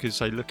left because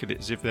they look at it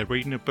as if they're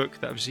reading a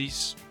book. That was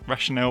his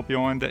rationale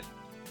behind it.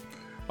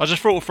 I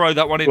just thought I'd throw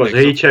that one in. So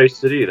he chose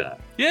to do that?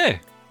 Yeah.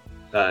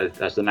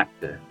 As an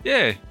actor.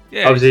 Yeah.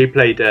 Obviously, he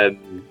played.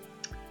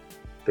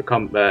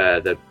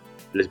 The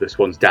Elizabeth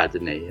Swann's dad,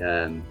 didn't he?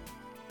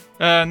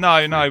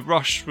 No.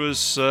 Rush was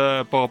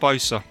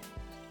Barbossa.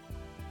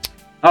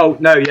 Oh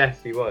no,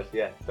 yes, he was.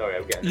 Yeah, sorry,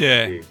 I'm getting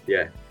confused.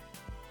 Yeah.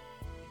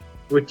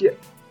 Would you?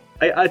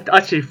 I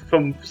actually,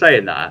 from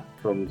saying that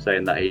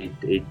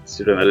he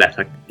stood on the left.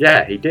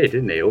 Yeah, he did,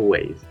 didn't he?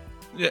 Always.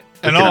 Yeah,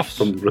 and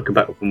from looking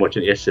back from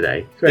watching it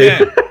yesterday.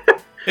 Yeah,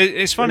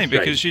 it's funny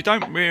because you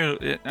don't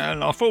really.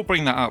 And I thought I'd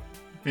bring that up.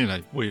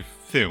 With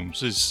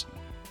films is.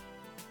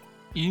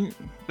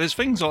 There's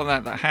things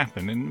like that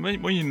happen, and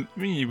when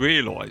you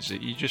realise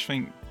it, you just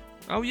think,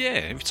 oh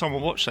yeah. Every time I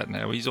watch that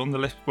now, he's on the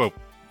left. Well,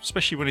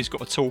 especially when he's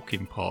got a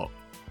talking part,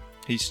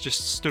 he's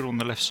just stood on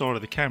the left side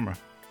of the camera.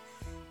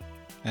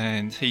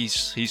 And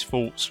his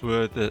thoughts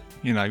were that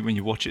when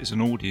you watch it as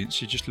an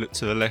audience, you just look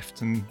to the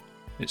left and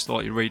it's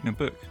like you're reading a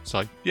book.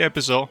 So yeah,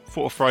 bizarre.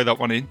 Thought I'd throw that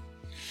one in.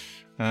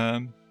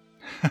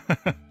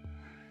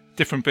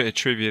 Different bit of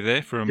trivia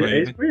there for a movie.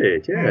 It's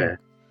weird, yeah.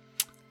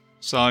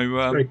 So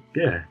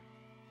yeah.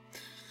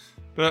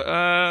 But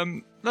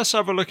let's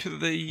have a look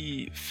at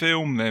the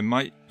film then,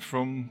 mate,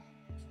 from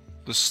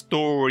the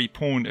story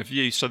point of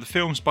view. So the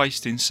film's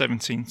based in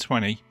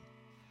 1720,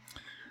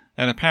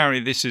 and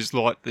apparently this is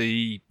like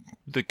the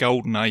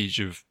golden age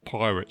of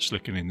pirates,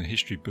 looking in the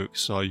history books.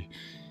 So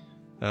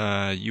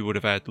you would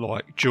have had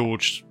like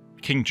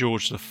King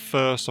George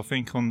I, I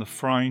think, on the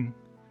throne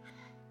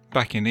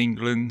back in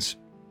England.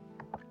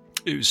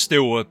 It was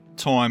still a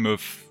time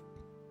of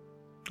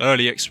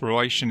early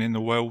exploration in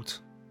the world.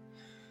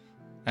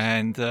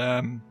 And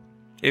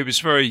it was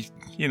very,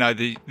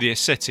 the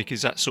aesthetic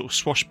is that sort of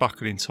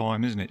swashbuckling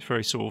time, isn't it?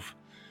 Very sort of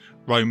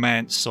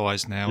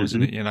romanticised now,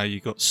 isn't it?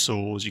 You've got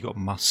swords, you've got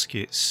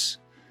muskets.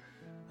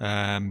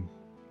 People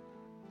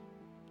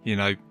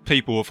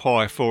of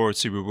high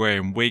authority were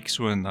wearing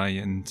wigs, weren't they?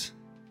 And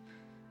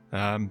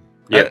I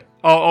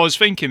was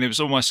thinking it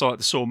was almost like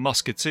the sort of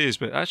Musketeers,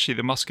 but actually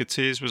the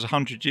Musketeers was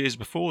 100 years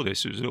before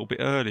this. It was a little bit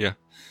earlier.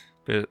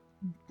 But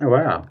oh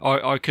wow!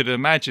 I could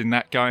imagine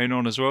that going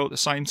on as well at the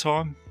same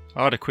time.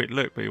 I had a quick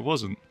look, but it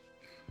wasn't.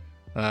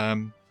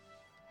 But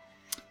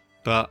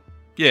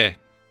yeah,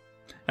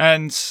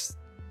 and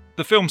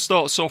the film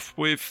starts off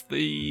with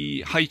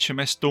the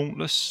HMS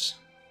Dauntless,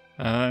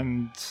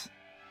 and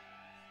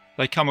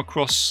they come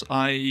across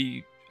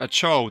a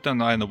child, don't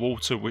they, in the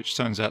water, which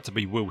turns out to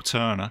be Will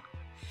Turner,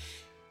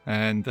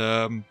 and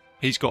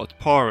he's got a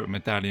pirate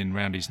medallion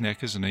around his neck,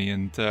 hasn't he?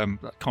 And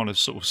that kind of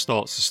sort of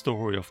starts the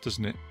story off,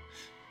 doesn't it?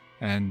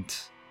 And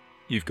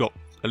you've got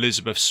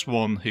Elizabeth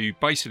Swann, who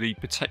basically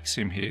protects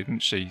him here, doesn't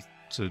she?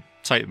 To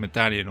take the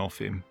medallion off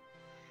him,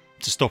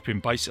 to stop him,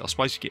 basically, I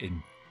suppose,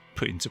 getting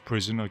put into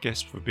prison, I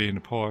guess, for being a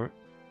pirate.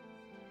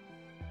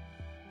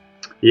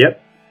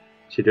 Yep,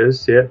 she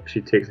does. Yep,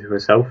 she takes it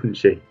herself, and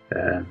she,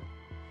 and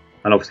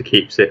obviously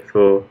keeps it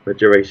for the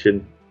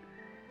duration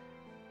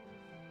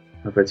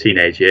of her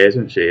teenage years,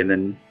 doesn't she? And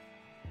then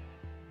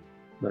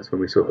that's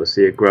when we sort of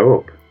see her grow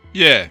up.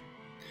 Yeah.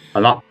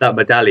 And that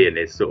medallion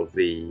is sort of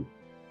the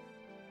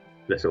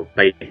sort of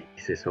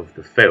basis of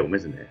the film,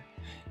 isn't it?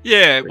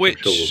 Yeah, which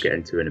I'm sure we'll get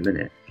into in a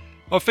minute.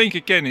 I think,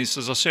 again,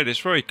 as I said, it's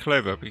very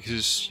clever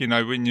because,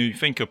 when you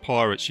think of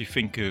pirates, you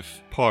think of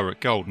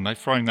pirate gold, and they've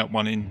thrown that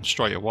one in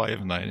straight away,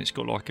 haven't they? And it's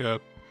got like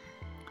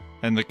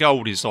and the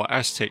gold is like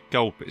Aztec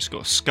gold, but it's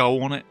got a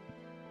skull on it.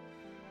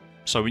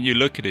 So when you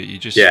look at it, you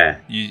just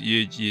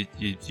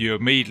you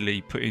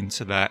immediately put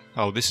into that,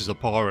 oh, this is a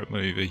pirate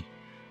movie,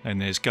 and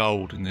there's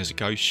gold and there's a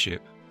ghost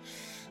ship.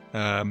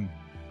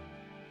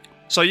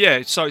 So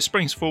it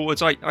springs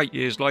forwards 8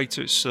 years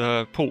later. It's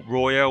Port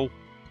Royal,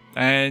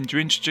 and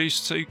you're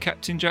introduced to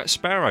Captain Jack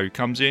Sparrow.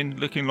 Comes in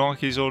looking like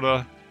he's on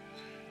a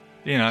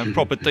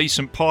proper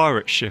decent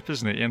pirate ship,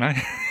 isn't it?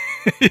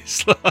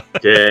 It's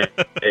like... yeah.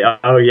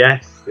 Oh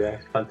yes,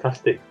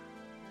 fantastic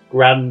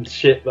grand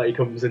ship that he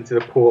comes into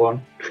the port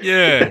on.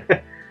 Yeah.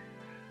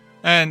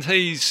 And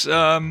he's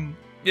so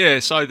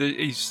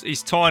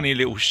his tiny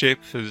little ship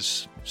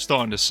is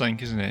starting to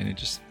sink, isn't it? And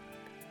it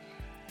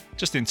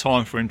just in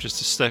time for him just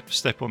to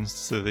step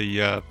onto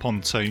the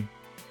pontoon.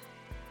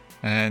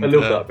 And I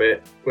love that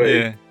bit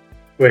where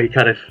he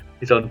kind of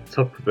is on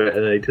top of it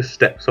and then he just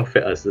steps off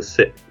it as the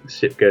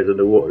ship goes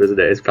underwater, doesn't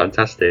it? It's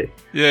fantastic.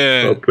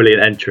 Yeah, what a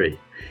brilliant entry.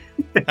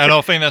 And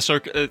I think that's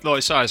like I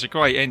say, it's a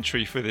great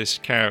entry for this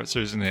character,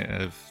 isn't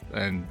it?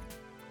 I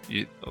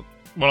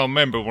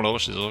remember when I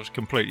watched this, I was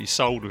completely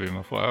sold with him.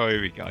 I thought, oh,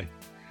 here we go.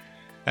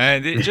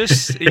 And he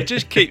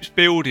just keeps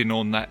building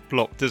on that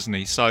block, doesn't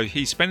he? So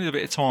he's spending a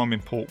bit of time in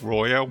Port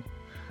Royal.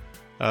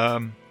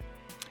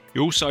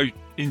 You're also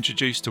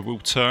introduced to Will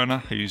Turner,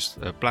 who's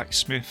a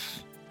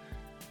blacksmith,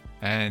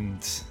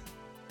 and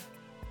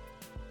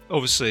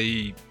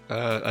obviously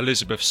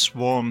Elizabeth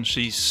Swann.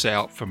 She's set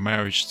out for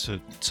marriage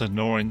to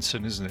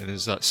Norrington, isn't it?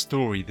 There's that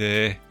story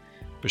there,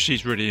 but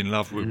she's really in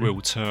love with Will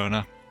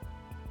Turner.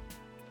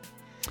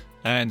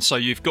 And so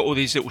you've got all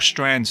these little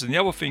strands. And the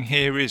other thing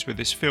here is with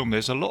this film,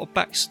 there's a lot of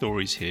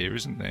backstories here,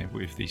 isn't there,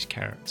 with these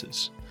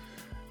characters,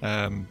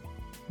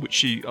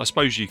 which I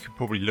suppose you could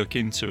probably look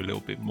into a little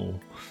bit more.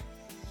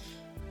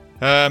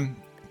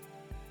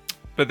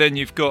 But then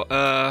you've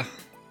got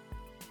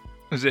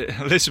is it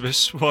Elizabeth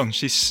Swann?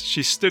 She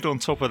stood on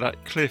top of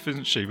that cliff,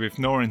 isn't she, with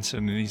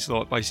Norrington, and he's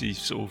like basically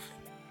sort of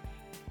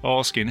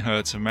asking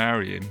her to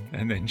marry him,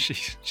 and then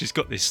she's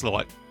got this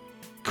like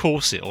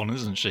corset on,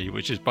 isn't she,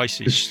 which is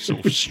basically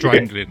sort of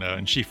strangling her,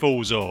 and she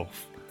falls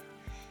off.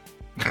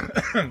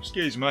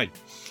 Excuse me.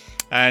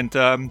 And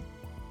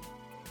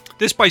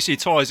this basically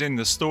ties in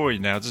the story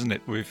now, doesn't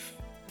it,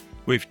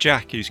 with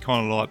Jack, who's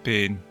kind of like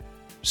being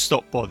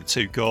stopped by the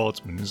two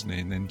guardsmen, isn't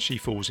he? And then she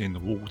falls in the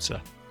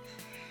water,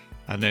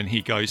 and then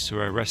he goes to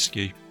her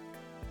rescue.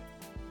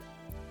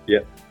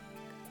 Yep.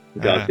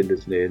 Guardian,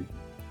 doesn't he?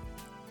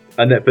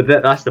 But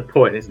that's the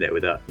point, isn't it,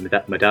 with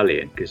that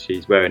medallion, because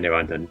she's wearing it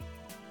around her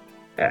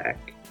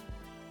neck,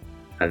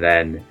 and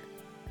then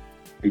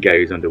he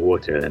goes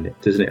underwater, and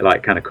doesn't it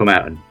like kind of come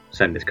out and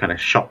send this kind of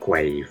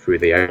shockwave through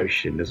the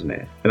ocean, doesn't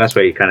it? And that's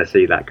where you kind of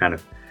see that kind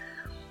of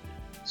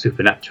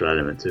supernatural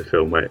element to the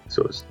film, where it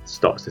sort of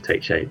starts to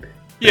take shape.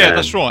 Yeah,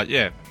 that's right.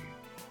 Yeah,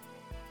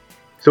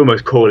 it's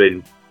almost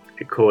calling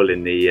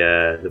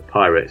the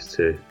pirates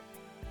to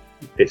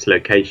its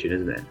location,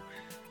 isn't it?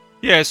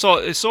 Yeah, it's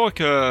like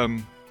a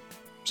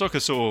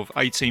sort of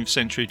 18th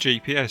century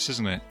GPS,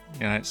 isn't it?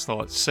 You know, it's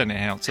like sending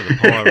it out to the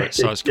pirates,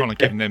 so it's kind of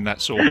giving them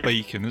that sort of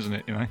beacon, isn't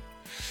it? You know.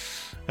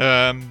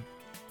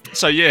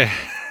 So yeah.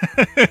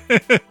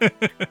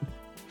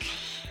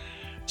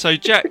 So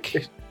Jack,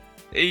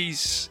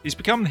 he's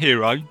become the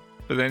hero,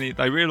 but then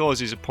they realise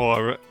he's a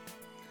pirate,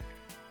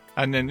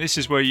 and then this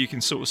is where you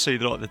can sort of see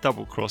like the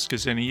double cross,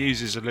 because then he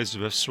uses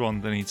Elizabeth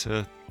Swann, doesn't he,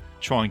 to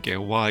try and get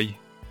away,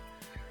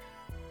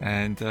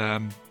 and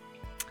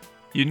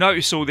you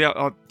notice all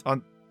the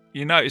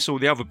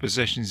other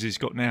possessions he's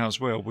got now as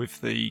well,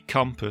 with the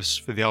compass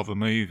for the other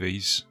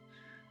movies,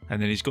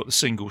 and then he's got the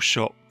single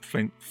shot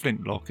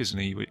flintlock, isn't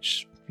he?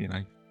 Which, you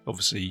know,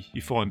 obviously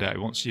you find out he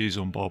wants to use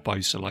on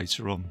Barbossa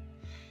later on.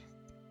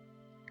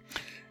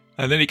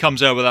 And then he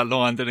comes out with that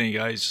line, doesn't he? He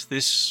goes,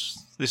 "This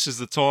is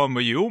the time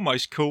where you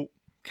almost caught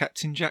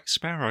Captain Jack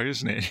Sparrow,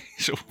 isn't it?"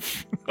 So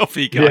off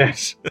he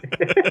goes.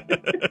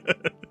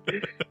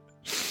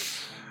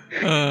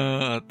 Yeah.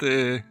 Oh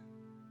dear.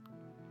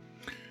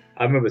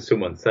 I remember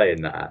someone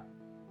saying that.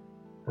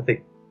 I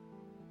think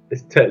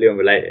it's totally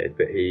unrelated,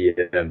 but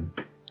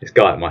this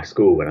guy at my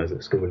school, when I was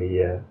at school,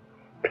 he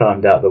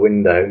climbed out the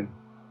window.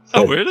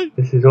 Oh, really?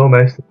 This is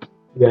almost...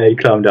 Yeah, he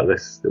climbed up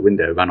the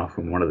window, ran off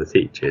from one of the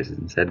teachers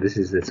and said, "This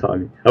is the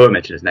time..." I won't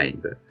mention his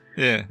name, but...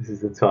 Yeah. "This is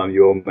the time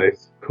you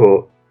almost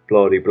caught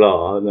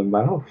blah-de-blah," and then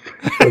ran off.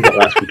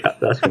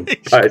 That's from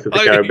Pirates of the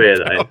Caribbean,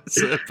 that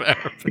is.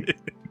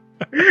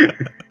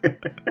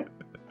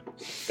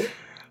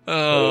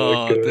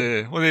 Oh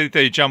dear. What did he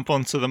do? Jump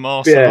onto the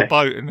mast of a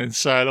boat and then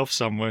sail off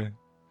somewhere?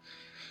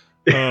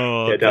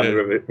 Oh, down the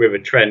River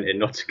Trent in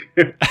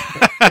Nottingham.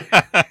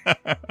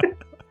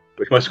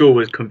 Which my school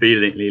was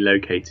conveniently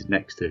located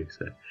next to.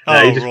 So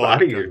I think he just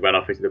ran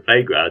off into the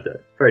playground.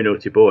 Very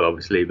naughty boy,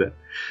 obviously, but...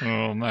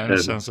 Oh man, that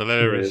sounds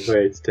hilarious.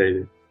 Very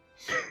entertaining.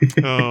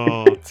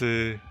 Oh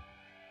dear.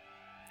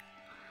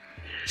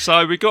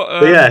 So we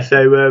got... we got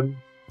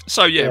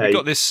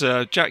this...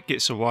 Jack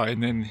gets away,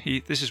 and then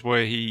this is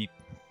where the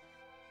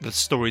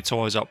story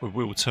ties up with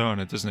Will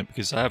Turner, doesn't it?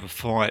 Because they have a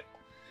fight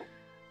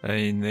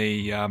in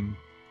the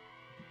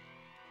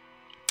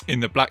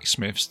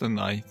blacksmiths, don't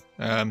they?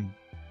 Yeah.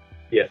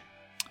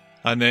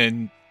 And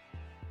then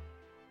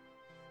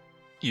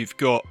you've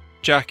got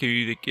Jack,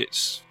 who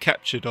gets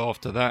captured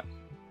after that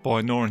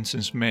by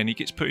Norrington's men. He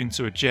gets put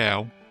into a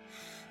jail,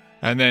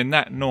 and then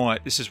that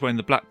night, this is when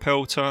the Black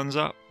Pearl turns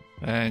up,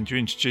 and you're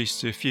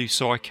introduced to a few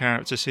side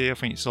characters here. I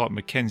think it's like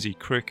Mackenzie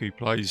Crick, who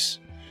plays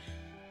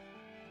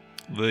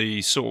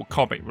the sort of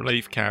comic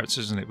relief character,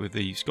 isn't it?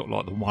 He's got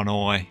like the one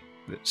eye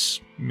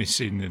that's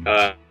missing. And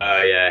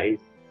he's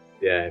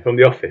from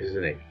The Office,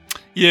 isn't he?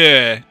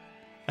 Yeah,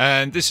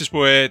 and this is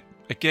where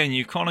again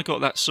you kind of got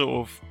that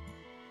sort of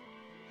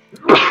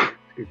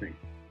Excuse me.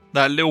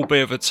 That little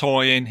bit of a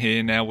tie-in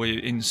here now. Where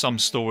in some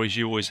stories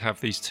you always have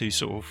these two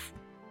sort of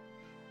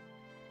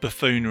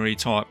buffoonery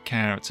type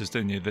characters,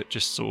 don't you? That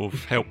just sort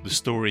of help the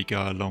story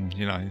go along,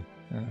 you know.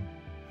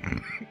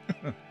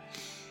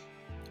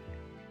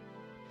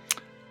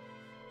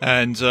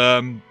 And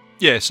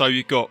so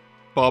you've got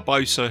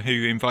Barbossa,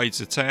 who invades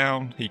the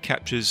town. He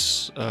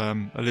captures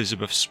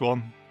Elizabeth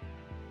Swann.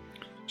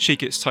 She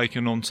gets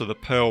taken onto the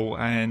Pearl,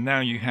 and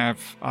now you have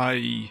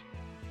a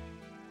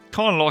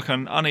kind of like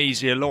an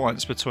uneasy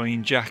alliance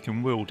between Jack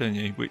and Will, don't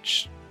you?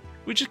 Which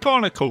is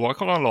kind of cool. I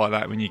kind of like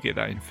that when you get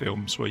that in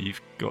films, where you've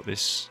got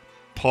this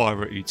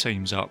pirate who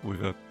teams up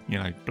with a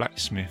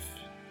blacksmith,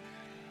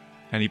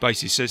 and he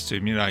basically says to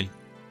him,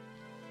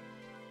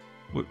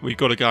 we've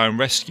got to go and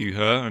rescue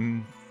her,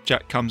 and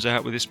Jack comes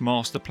out with this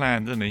master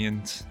plan, doesn't he?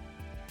 And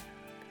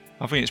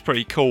I think it's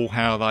pretty cool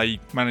how they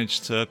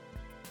managed to...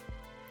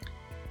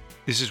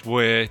 This is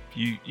where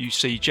you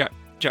see Jack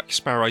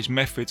Sparrow's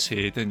methods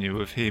here, don't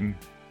you? Of him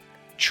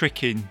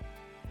tricking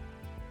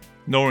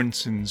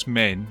Norrington's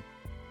men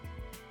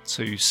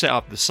to set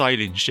up the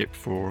sailing ship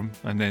for him,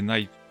 and then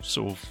they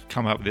sort of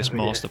come up with this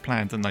master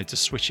plan, don't they, to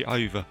switch it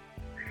over.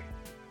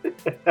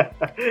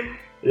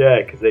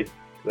 Yeah, because the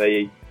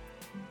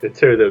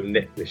two of them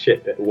nick the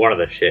ship, one of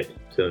the ships,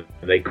 and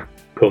they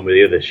come with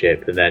the other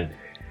ship, and then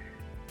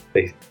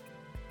they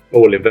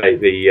all invade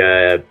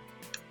the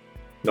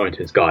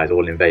Norrington's guys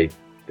all invade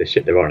the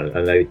ship they're on,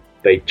 and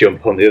they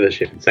jump on the other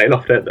ship and sail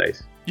off, don't they?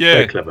 It's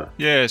very clever.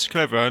 Yeah, it's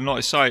clever, and like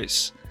I say,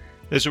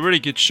 there's a really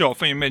good shot. I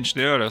think you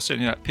mentioned it earlier. I sent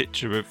you that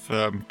picture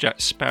of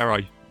Jack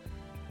Sparrow.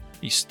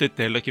 He stood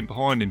there looking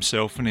behind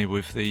himself, and he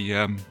with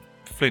the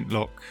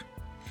flintlock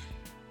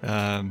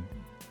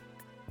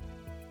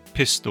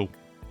pistol,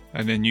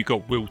 and then you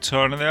got Will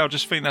Turner there. I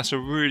just think that's a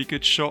really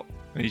good shot,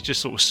 and he's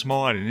just sort of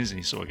smiling, isn't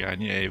he? Sort of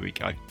going, "Yeah, here we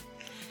go."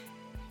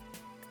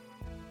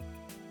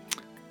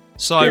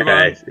 So,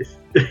 and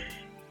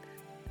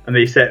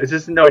he said,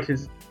 "Just Norrington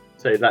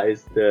say that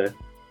is the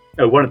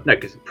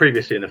because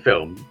previously in the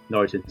film,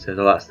 Norrington says,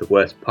 "Oh, that's the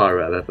worst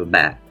pirate I've ever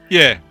met."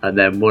 Yeah, and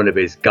then one of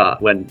his guys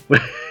when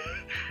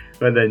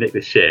they nick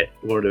the shit,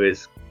 one of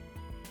his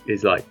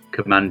like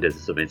commanders or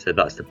something said,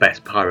 "That's the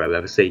best pirate I've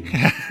ever seen."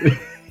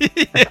 Yeah,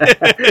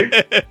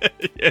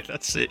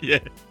 that's it. Yeah,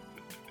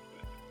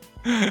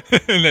 and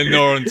then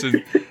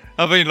Norrington.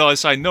 I mean, like I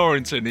say,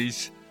 Norrington,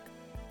 he's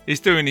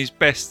doing his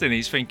best, and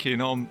he's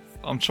thinking, I'm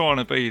trying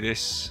to be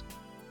this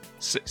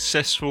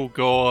successful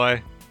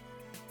guy,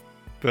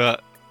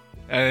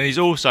 and he's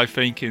also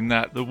thinking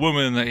that the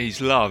woman that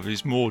he's loved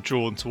is more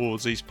drawn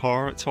towards these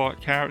pirate type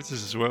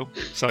characters as well.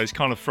 So he's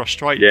kind of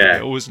frustrated with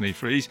it all, isn't he?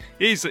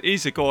 He's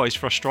the guy who's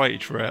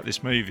frustrated throughout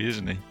this movie,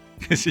 isn't he?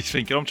 Because he's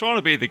thinking, I'm trying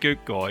to be the good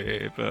guy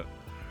here, but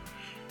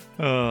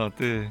oh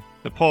dear,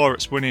 the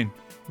pirate's winning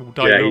all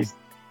day long.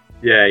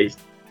 He's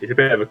a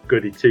bit of a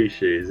goody two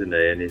shoes, isn't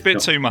he? And he's a bit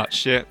too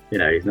much, yeah. You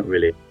know, he's not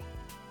really.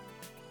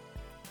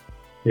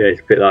 Yeah, he's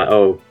a bit like,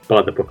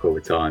 by the book all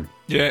the time.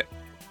 Yeah.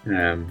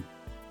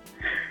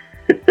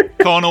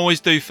 Can't always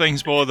do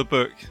things by the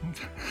book.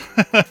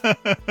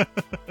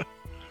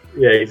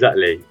 Yeah,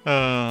 exactly.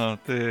 Oh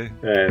dear.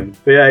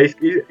 But yeah,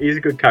 he's a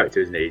good character,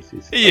 isn't he?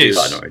 He is.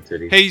 Like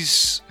Norrington.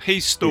 His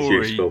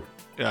story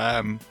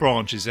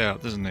branches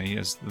out, doesn't he?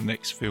 As the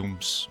next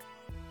films,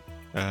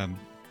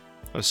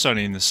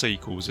 certainly in the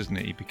sequels, isn't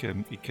it? He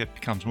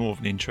becomes more of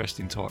an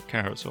interesting type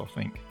character, I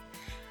think.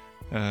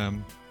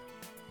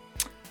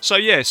 So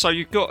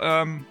you've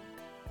got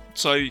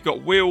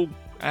Will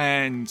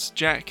and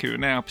Jack, who are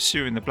now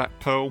pursuing the Black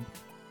Pearl,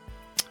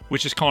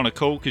 which is kind of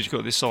cool because you've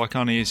got this like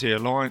uneasy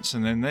alliance,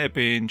 and then they're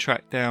being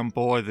tracked down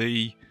by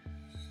the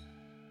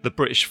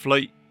British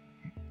fleet,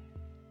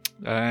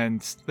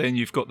 and then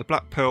you've got the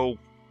Black Pearl.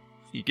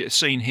 You get a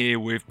scene here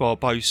with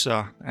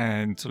Barbossa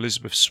and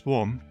Elizabeth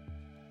Swann,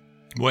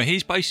 where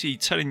he's basically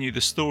telling you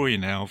the story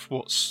now of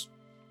what's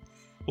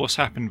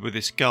happened with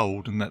this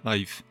gold, and that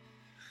they've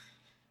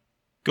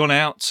gone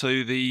out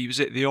to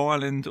the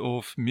island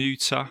of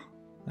Muta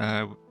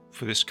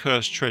for this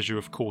cursed treasure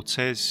of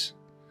Cortez.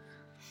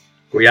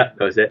 Well, yeah,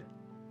 that was it.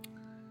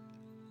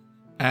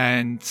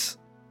 And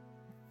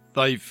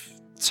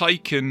they've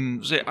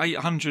taken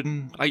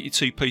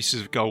 882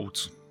 pieces of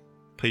gold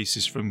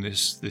pieces from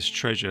this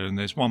treasure, and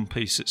there's one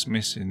piece that's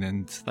missing,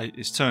 and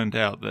it's turned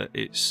out that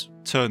it's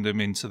turned them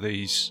into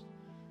these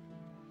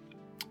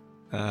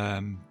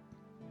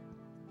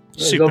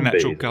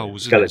supernatural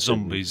goals, isn't it?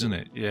 Zombies, isn't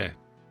it? Yeah.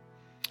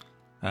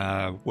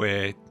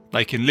 Where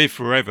they can live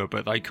forever,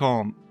 but they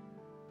can't.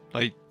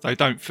 They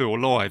don't feel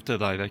alive, do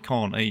they? They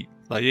can't eat.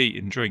 They eat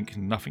and drink,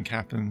 and nothing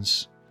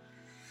happens.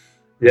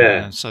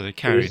 Yeah. So they're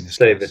carrying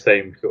the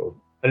same sort of,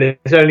 and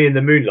it's only in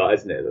the moonlight,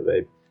 isn't it, that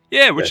they?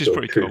 Yeah, which is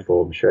pretty cool.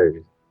 Form shows.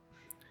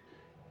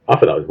 I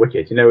thought that was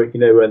wicked. You know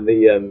when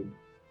you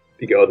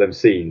get all them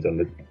scenes on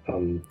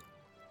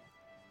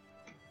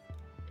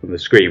the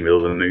screen with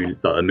all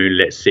the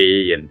moonlit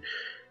sea, and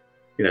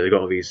they've got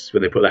all these,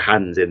 when they put their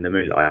hands in the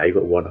moonlight, you've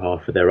got one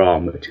half of their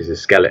arm which is a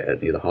skeleton,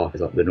 the other half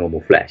is like the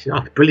normal flesh.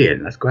 Oh,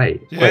 brilliant! That's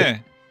great. Yeah.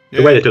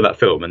 The way they've done that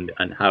film and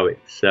how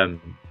it's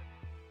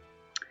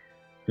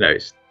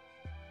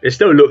it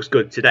still looks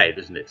good today,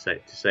 doesn't it? To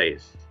say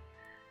it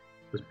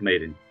was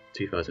made in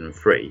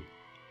 2003.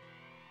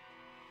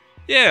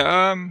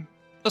 Yeah,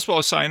 that's what I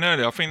was saying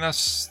earlier. I think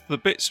that's the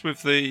bits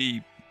with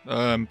the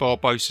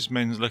Barbossa's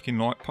men looking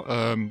like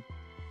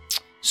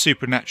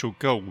supernatural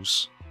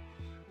goals.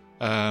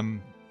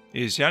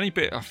 Is the only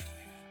bit of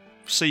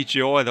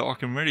CGI that I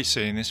can really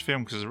see in this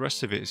film, because the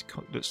rest of it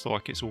looks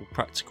like it's all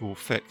practical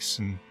effects,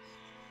 and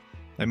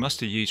they must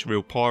have used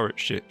real pirate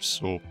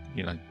ships or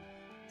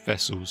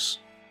vessels,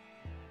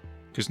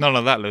 because none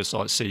of that looks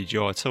like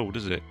CGI at all,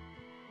 does it?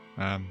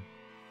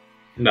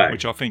 No.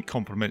 Which I think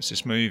complements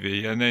this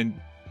movie. And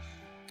then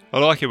I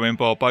like it when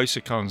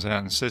Barbossa comes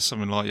out and says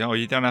something like, "Oh,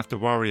 you don't have to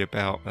worry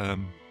about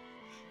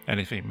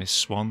anything, Miss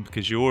Swan,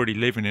 because you're already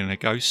living in a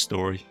ghost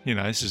story.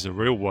 This is a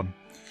real one."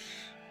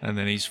 And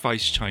then his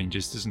face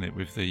changes, doesn't it,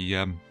 with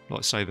the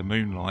the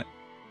moonlight,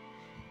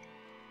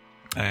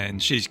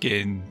 and she's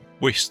getting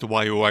whisked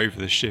away all over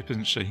the ship,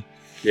 isn't she?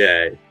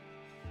 Yeah.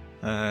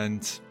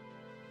 And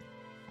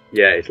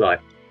yeah, it's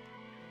like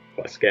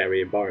quite a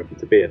scary environment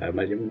to be in, I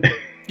imagine.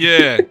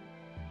 Yeah.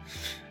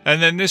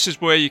 And then this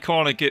is where you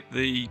kind of get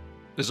the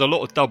there's a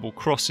lot of double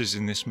crosses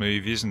in this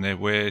movie, isn't there?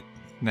 Where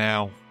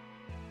now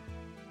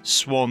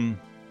Swan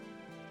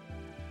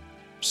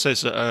says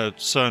that her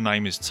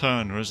surname is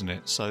Turner, isn't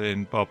it? So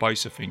then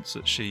Barbossa thinks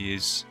that she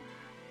is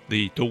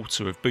the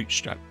daughter of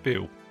Bootstrap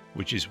Bill,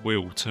 which is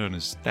Will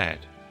Turner's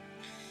dad.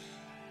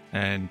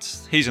 And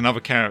he's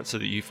another character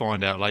that you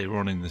find out later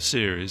on in the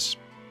series.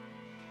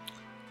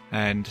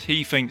 And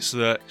he thinks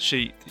that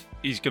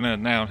he's going to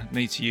now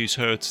need to use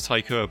her to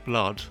take her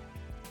blood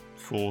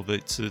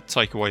to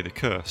take away the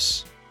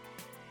curse.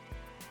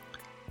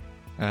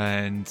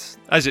 And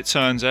as it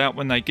turns out,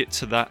 when they get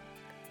to that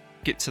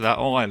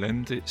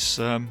island, it's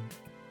not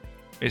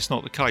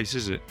the case,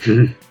 is it?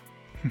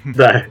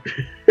 No.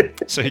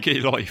 So you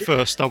get like your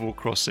first double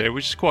cross there,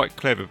 which is quite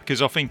clever,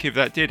 because I think if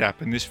that did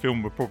happen, this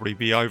film would probably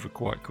be over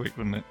quite quick,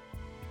 wouldn't it?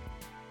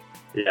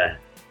 Yeah.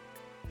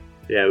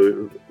 Yeah, we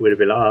would have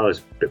been like, oh, that was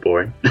a bit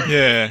boring.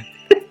 Yeah.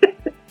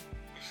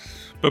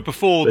 But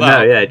before but that...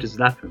 no, yeah, it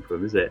doesn't happen for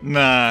him, is it?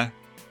 Nah.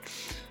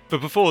 But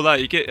before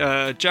that, you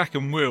get Jack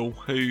and Will,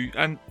 who...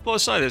 And like I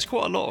say, there's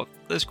quite a lot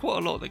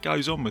that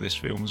goes on with this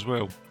film as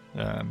well.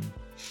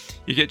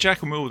 You get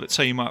Jack and Will that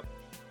team up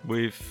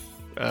with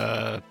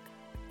a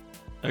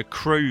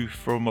crew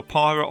from a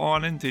pirate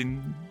island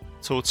in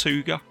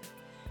Tortuga.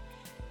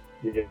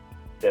 Yeah.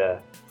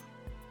 Mr.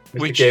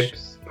 Which,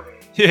 Gibbs.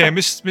 Yeah,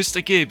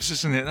 Mr. Gibbs,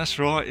 isn't it? That's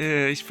right.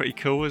 Yeah, he's pretty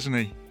cool, isn't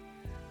he?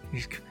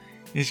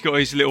 He's got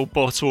his little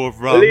bottle of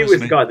rum. Well, he was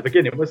the guy at the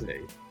beginning, wasn't he?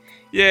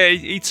 Yeah,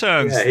 he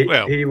turns.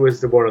 Yeah, he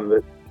was the one on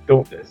the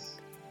Dauntless.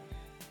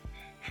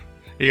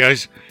 He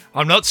goes,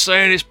 I'm not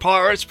saying it's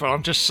pirates, but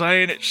I'm just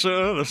saying it,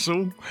 sir, that's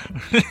all.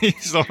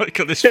 He's like,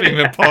 got this thing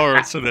with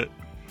pirates in it.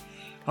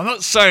 I'm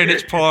not saying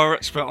it's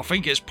pirates, but I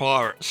think it's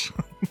pirates.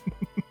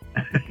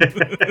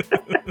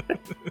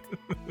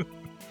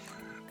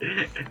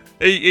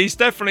 He's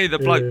definitely the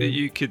bloke that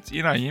you could,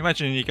 you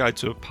imagine you go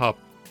to a pub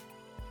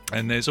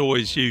and there's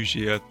always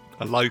usually a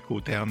local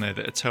down there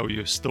that'll tell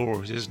you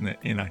stories, isn't it?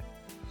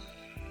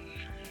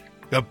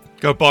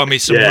 Go buy me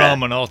some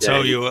rum and I'll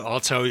tell you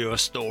a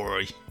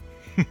story.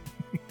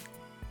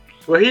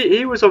 Well,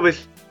 he was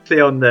obviously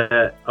in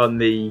the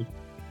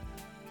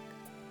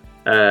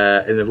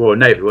Royal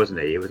Navy,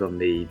 wasn't he? He was on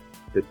the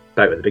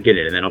boat at the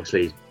beginning, and then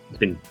obviously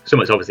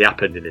something's obviously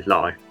happened in his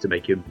life to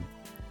make him,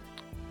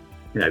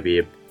 be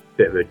a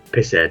bit of a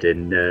pisshead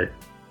in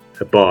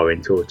a bar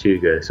in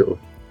Tortuga, sort of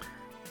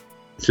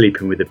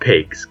sleeping with the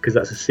pigs, because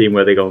that's a scene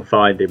where they go and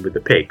find him with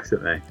the pigs,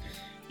 don't they?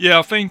 Yeah,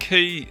 I think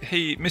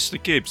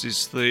Mr. Gibbs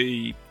is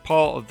the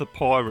part of the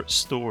pirate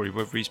story,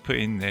 whether he's put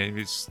in there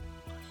is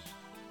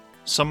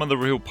some of the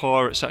real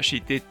pirates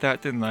actually did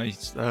that, didn't they?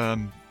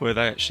 Where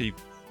they actually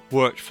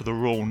worked for the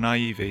Royal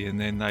Navy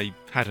and then they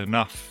had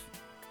enough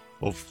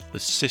of the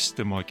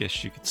system, I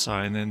guess you could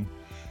say, and then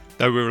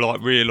they were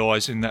like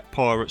realising that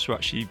pirates were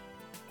actually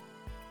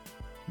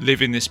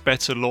living this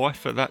better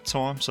life at that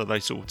time, so they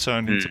sort of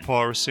turned into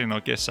piracy, and I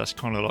guess that's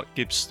kind of like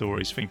Gibbs'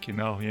 stories, thinking,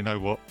 oh, you know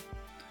what,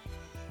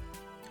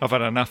 I've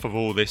had enough of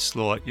all this,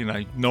 like,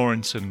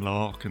 Norrington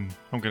lark, and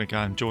I'm going to go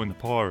and join the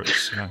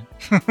pirates,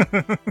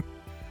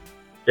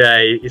 Yeah,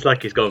 it's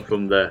like he's gone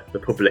from the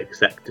public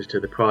sector to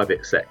the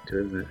private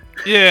sector, isn't it?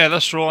 Yeah,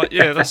 that's right.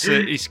 Yeah, that's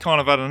it. He's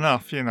kind of had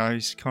enough,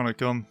 he's kind of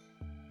gone.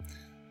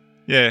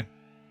 Yeah,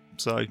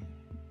 so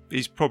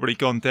he's probably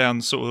gone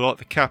down sort of like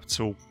the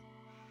capital.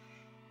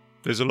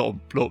 There's a lot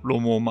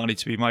more money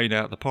to be made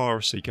out of the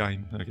piracy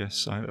game, I guess.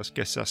 So I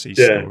guess that's his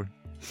story.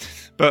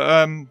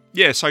 But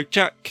so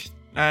Jack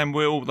and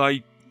Will,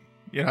 they,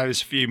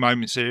 there's a few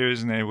moments here,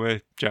 isn't there,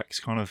 where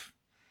Jack's kind of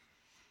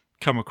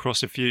come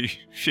across a few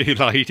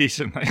ladies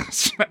and they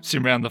slaps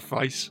him round the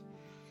face.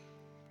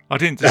 I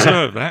didn't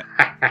deserve that.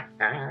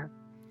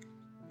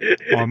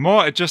 I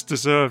might have just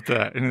deserved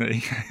that, isn't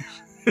he?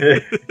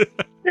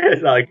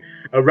 It's like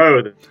a row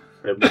of them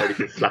ready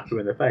to slap him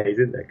in the face,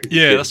 isn't there?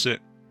 Yeah, that's it.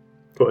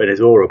 Putting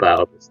his aura about,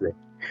 obviously.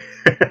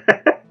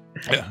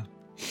 Yeah.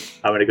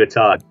 Having a good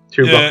time.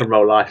 True rock and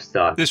roll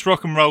lifestyle. This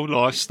rock and roll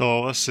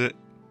lifestyle, that's it.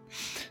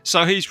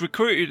 So he's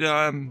recruited,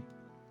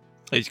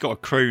 he's got a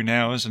crew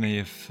now, hasn't he,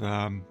 of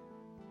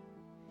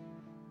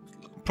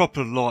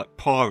proper like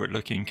pirate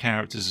looking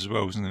characters as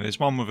well, isn't there? There's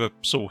one with a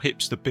sort of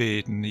hipster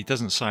beard and he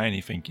doesn't say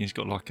anything. He's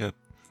got like a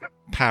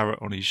parrot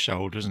on his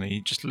shoulder, doesn't he?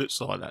 He just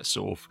looks like that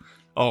sort of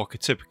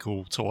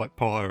archetypical type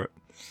pirate.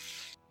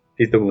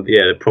 He's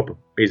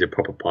he's a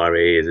proper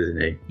pirate, he is,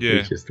 isn't he? Yeah.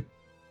 He's just a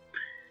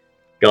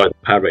guy with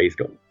a parrot. He's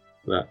got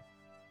that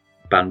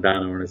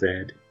bandana on his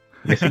head,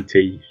 missing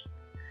teeth.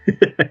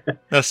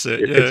 That's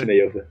it, the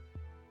epitome of a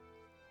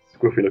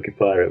scruffy looking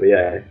pirate, but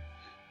yeah.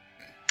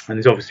 And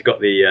he's obviously got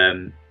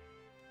the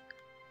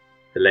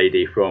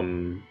lady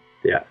from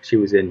she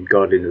was in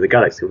Guardians of the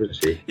Galaxy, wasn't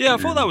she? Yeah, I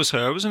thought that was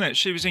her, wasn't it?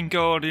 She was in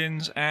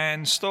Guardians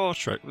and Star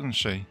Trek, wasn't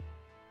she?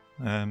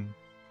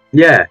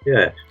 Yeah,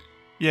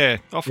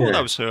 I thought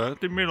that was her. I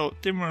didn't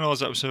realise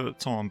that was her at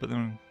the time, but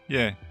then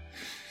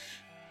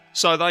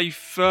so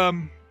they've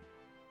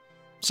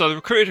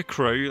recruited a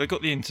crew. They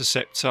got the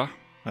Interceptor.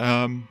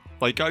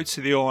 They go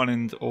to the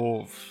island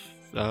of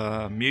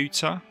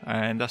Muta,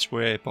 and that's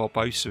where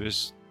Barbossa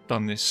has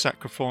done this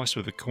sacrifice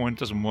with the coin.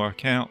 Doesn't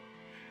work out.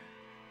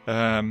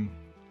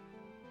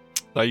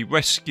 They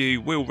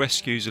Will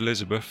rescues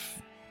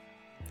Elizabeth,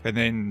 and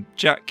then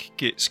Jack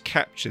gets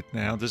captured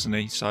now, doesn't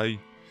he? So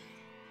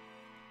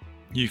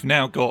you've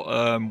now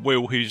got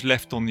Will, who's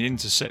left on the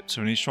Interceptor,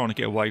 and he's trying to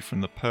get away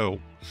from the Pearl.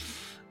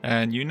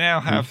 And you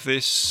now have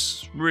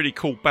this really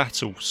cool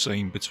battle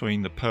scene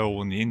between the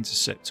Pearl and the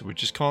Interceptor,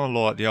 which is kind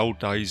of like the old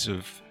days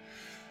of,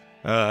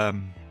 I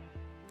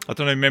don't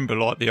know, remember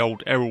like the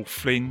old Errol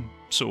Flynn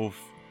sort of,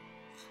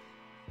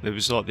 there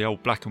was like the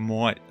old black and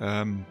white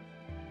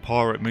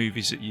pirate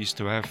movies that you used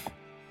to have.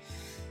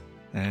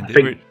 And I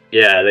think,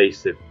 they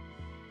used to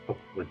pop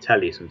on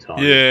telly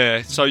sometimes.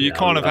 Yeah, so you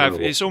kind of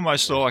have, it's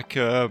almost like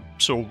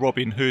sort of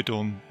Robin Hood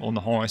on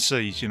the high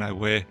seas, you know,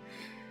 where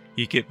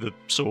you get the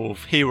sort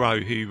of hero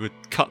who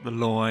would cut the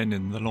line,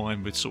 and the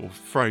line would sort of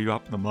throw you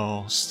up the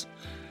mast,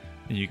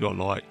 and you got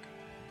like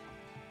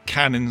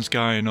cannons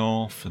going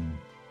off and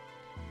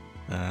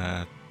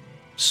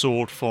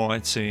sword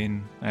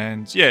fighting,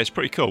 and yeah, it's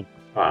pretty cool.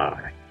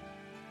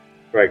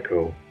 Very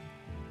cool.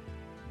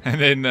 And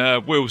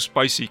then Will's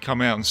basically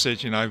come out and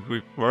said, you know,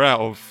 we're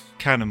out of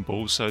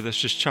cannonballs, so let's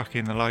just chuck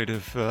in a load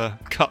of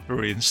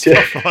cutlery and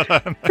stuff like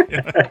that. You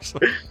know, so.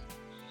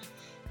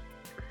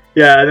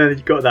 Yeah, and then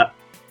you've got that.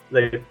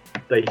 They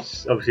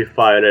obviously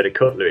fire a load of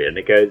cutlery, and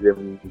it goes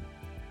in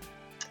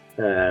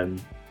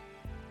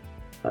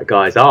that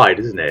guy's eye,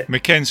 doesn't it?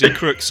 Mackenzie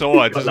Crook's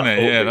eye, doesn't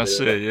it? Yeah, that's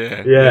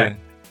it. Yeah.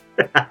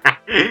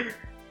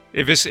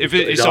 If it's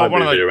like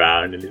one of those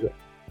around, and he's like,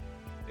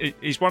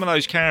 he's one of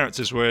those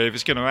characters where if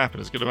it's going to happen,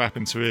 it's going to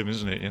happen to him,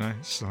 isn't it? You know,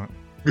 it's like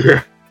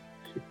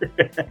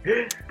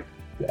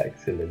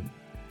excellent.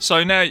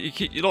 So now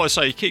you like I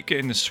say, you keep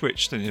getting the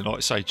switch. Then you like I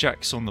say,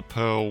 Jack's on the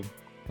Pearl.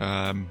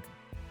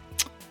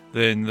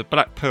 Then the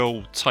Black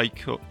Pearl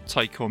take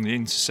on the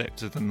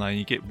Interceptor, and then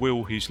you get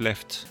Will, who's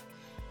left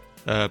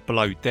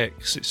below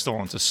decks. It's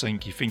starting to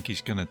sink. You think he's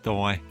going to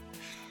die,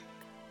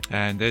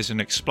 and there's an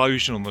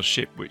explosion on the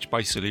ship which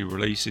basically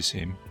releases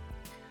him.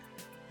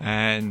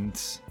 And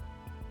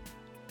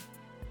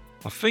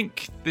I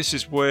think this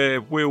is where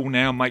Will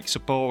now makes a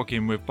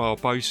bargain with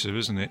Barbossa,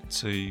 isn't it?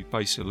 To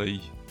basically,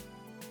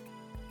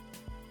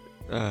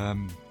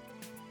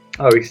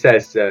 he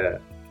says,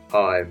 or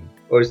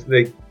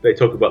they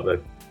talk about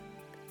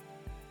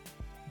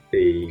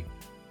the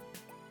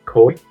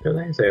coin, don't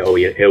they? Say,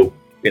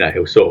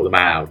 he'll sort them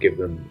out, give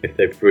them, if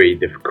they've freed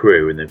the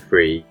crew and then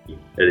free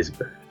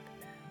Elizabeth,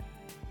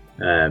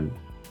 and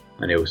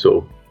he'll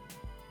sort of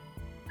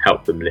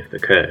help them lift the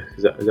curse.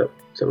 Is that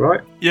right?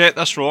 Yeah,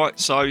 that's right.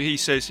 So he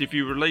says if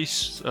you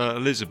release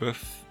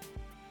Elizabeth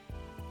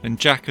and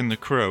Jack and the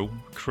crew,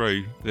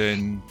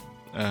 then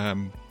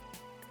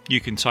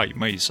you can take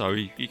me. So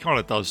he kind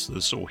of does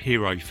the sort of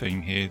hero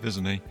thing here,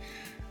 doesn't he?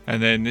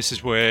 And then this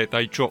is where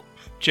they drop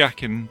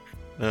Jack and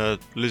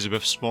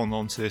Elizabeth Swan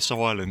onto this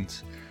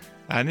island,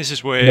 and this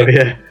is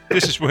where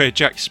this is where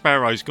Jack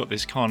Sparrow's got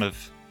this kind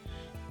of.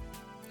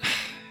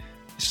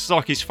 It's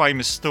like his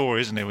famous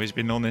story, isn't it? Where he's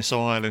been on this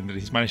island and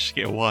he's managed to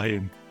get away,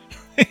 and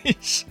he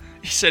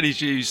said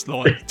he's used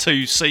like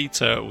 2 sea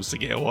turtles to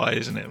get away,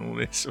 isn't it? And all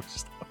this sort of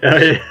stuff.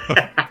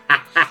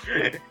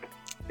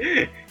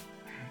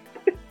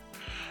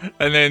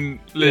 And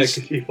then Liz,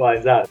 she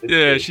finds out.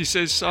 She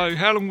says, "So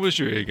how long was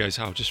you here?" He goes,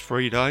 "Oh, just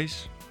 3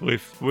 days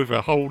with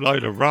a whole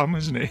load of rum,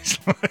 isn't it?"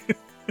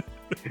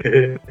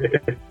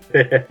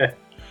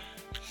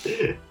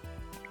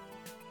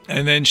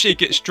 And then she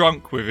gets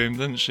drunk with him,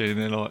 doesn't she? And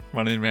they're like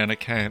running around a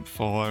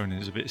campfire, and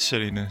there's a bit of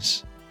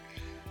silliness.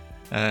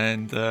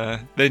 And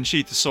then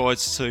she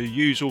decides to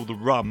use all the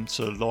rum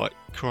to like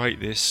create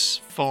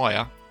this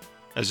fire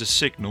as a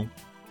signal.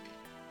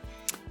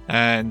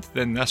 And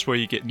then that's where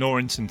you get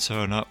Norrington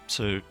turn up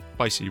to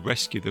basically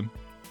rescue them.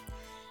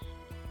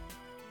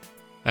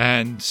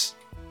 And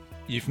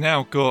you've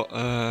now got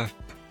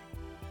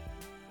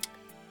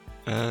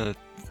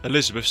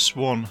Elizabeth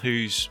Swan,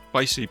 who's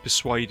basically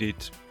persuaded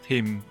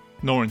him,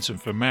 Norrington,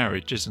 for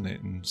marriage, isn't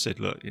it? And said,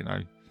 look, you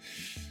know,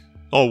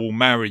 I will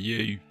marry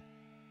you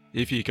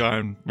if you go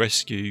and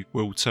rescue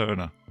Will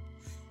Turner,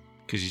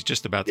 because he's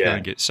just about to go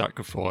and get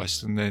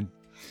sacrificed. And then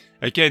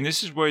again,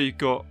 this is where you've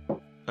got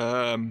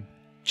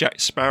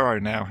Jack Sparrow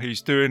now,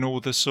 who's doing all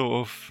the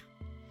sort of,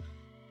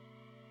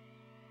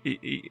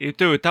 he'll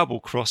do a double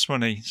cross,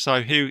 won't he?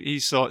 So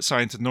he's like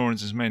saying to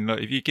Norrington's men, look,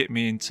 if you get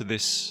me into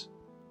this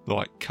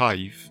like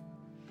cave,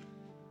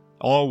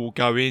 I will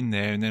go in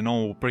there and then I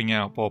will bring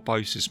out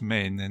Barbossa's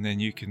men, and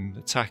then you can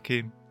attack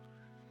him.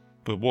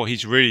 But what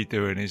he's really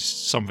doing is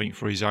something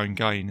for his own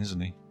gain, isn't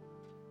he?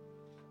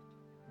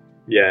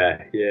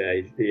 Yeah, he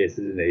is,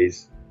 isn't he?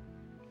 He's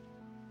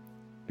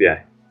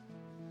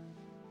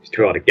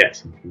trying to get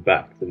something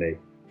back, doesn't he?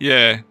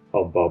 Yeah.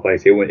 On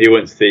Barbossa, he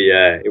wants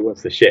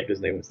the ship,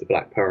 doesn't he? He wants the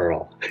Black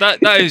Pearl.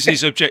 That is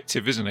his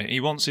objective, isn't it? He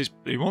wants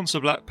the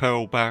Black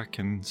Pearl back,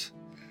 and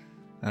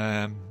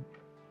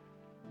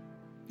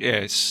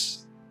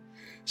yes.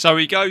 So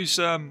he goes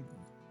into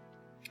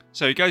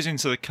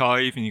the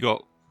cave, and you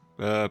got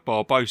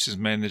Barbossa's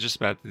men. They're just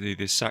about to do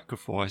this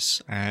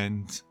sacrifice,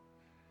 and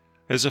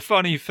There's a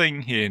funny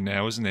thing here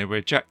now, isn't there,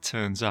 where Jack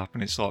turns up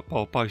and it's like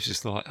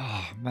Barbossa's like,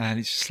 oh man,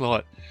 he's just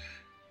like,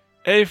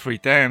 every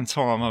damn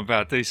time I'm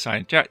about to do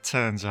something, Jack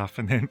turns up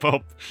and then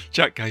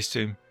Jack goes to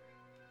him,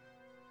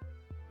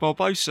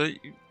 Barbossa,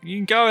 you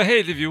can go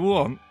ahead if you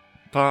want,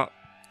 but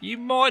you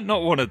might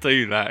not want to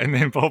do that. And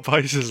then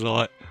Barbossa's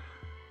like,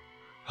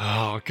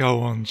 oh, go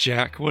on,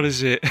 Jack, what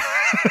is it?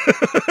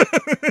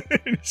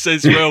 He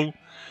says, well,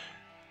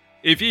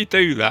 if you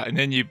do that and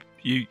then you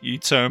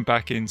turn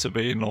back into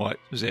being like,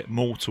 was it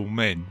mortal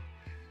men,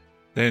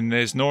 then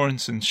there's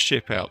Norrington's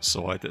ship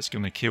outside that's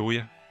going to kill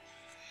you.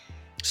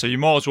 So you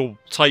might as well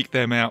take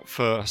them out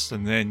first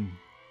and then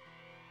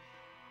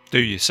do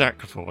your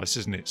sacrifice,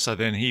 isn't it? So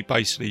then he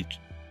basically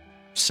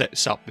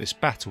sets up this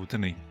battle,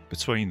 doesn't he,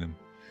 between them.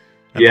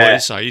 And like I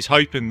say, he's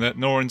hoping that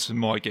Norrington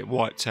might get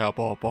wiped out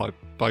by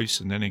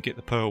Barbossa and then he'll get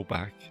the pearl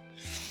back.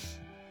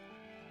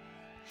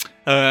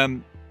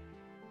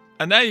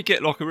 And now you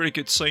get like a really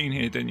good scene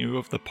here, don't you,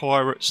 of the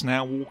pirates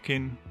now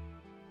walking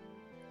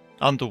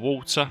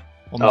underwater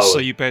on the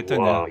seabed,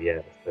 don't you? Oh, yeah,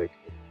 that's so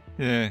cool.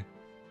 Yeah.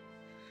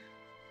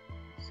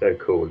 So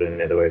cool,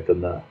 isn't it, the way they've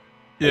done that?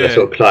 Yeah. And they're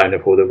sort of climbing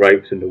up all the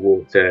ropes in the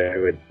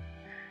water, and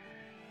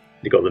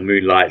you got the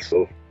moonlight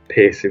sort of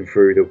piercing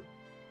through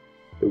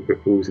the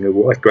ripples in the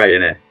water. It's great,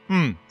 isn't it?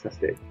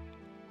 Fantastic.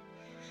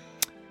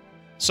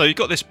 So you've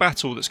got this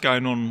battle that's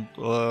going on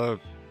the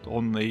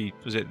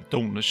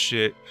Dauntless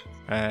ship,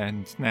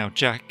 and now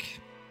Jack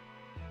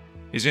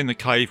is in the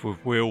cave with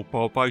Will.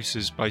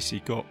 Barbossa's basically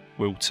got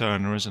Will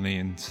Turner, hasn't he?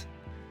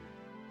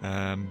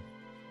 And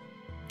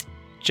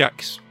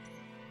Jack's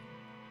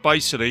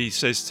basically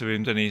says to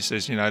him, then he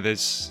says, you know,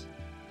 it's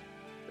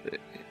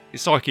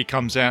like he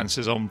comes out and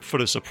says, I'm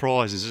full of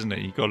surprises, isn't it?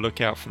 You've got to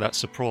look out for that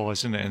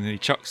surprise, isn't it? And then he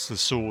chucks the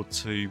sword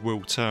to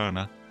Will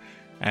Turner,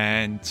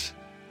 and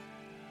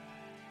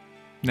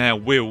now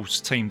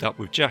Will's teamed up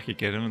with Jack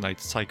again, haven't they,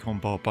 to take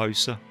on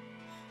Barbossa.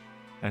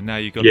 And now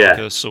you've got like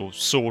a sort of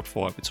sword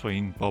fight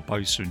between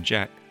Barbossa and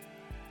Jack.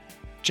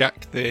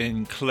 Jack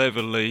then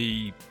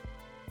cleverly,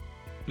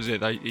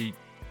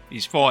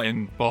 he's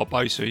fighting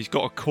Barbossa. He's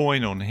got a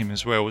coin on him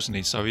as well, isn't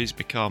he? So he's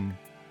become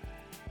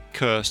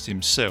cursed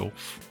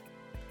himself.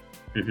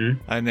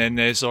 Mm-hmm. And then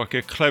there's like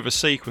a clever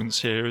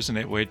sequence here, isn't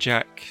it, where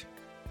Jack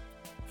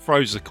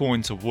throws the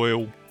coin to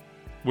Will.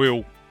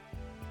 Will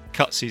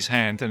cuts his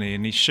hand, doesn't he?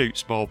 And he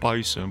shoots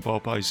Barbossa, and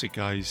Barbossa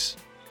goes,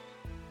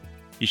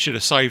 you should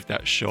have saved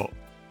that shot.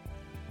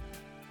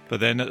 But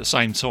then at the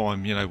same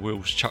time, you know,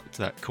 Will's chucked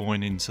that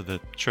coin into the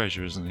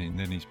treasure, isn't he? And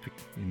then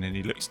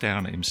he looks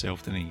down at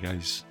himself, and he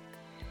goes,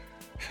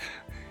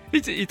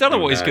 he don't know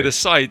what he's going to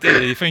say, do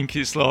he? You think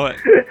it's like,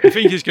 you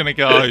think he's going to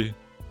go,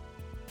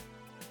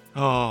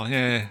 oh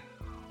yeah,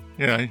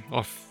 you know,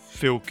 I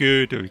feel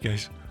good, or he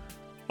goes,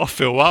 I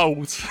feel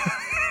old.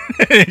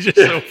 And he just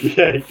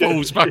sort of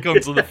falls back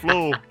onto the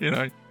floor, you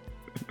know.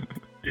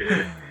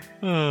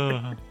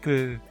 Oh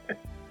dear.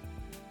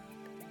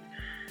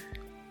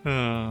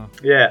 Oh.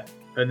 Yeah,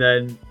 and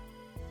then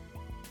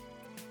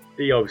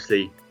he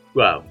obviously,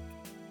 well,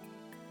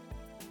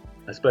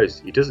 I suppose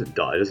he doesn't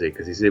die, does he?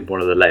 Because he's in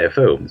one of the later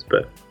films,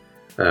 but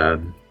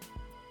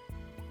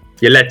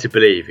you're led to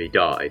believe he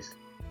dies.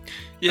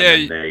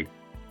 Yeah, they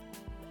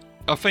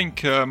I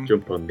think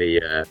jump on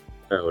the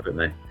pearl, don't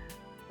they?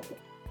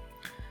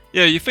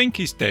 Yeah, you think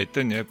he's dead,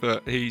 don't you?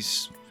 But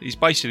he's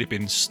basically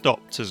been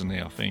stopped, hasn't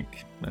he? I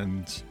think,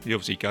 and he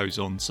obviously goes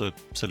on to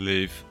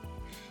live.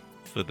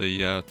 For the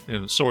you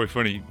know, sorry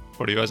for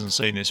anybody who hasn't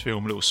seen this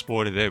film, a little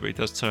spoiler there, but he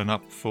does turn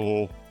up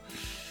for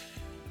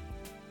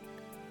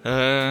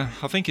I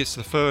think it's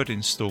the third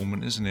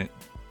instalment, isn't it?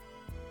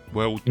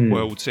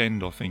 World's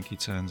End, I think he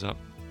turns up.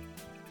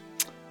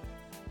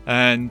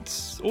 And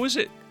or is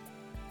it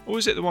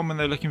the one when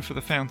they're looking for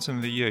the Fountain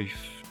of the Youth?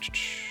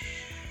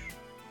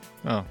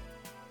 Oh,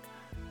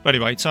 but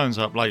anyway, he turns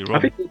up later on.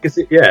 I think because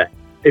he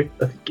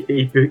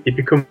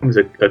becomes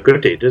a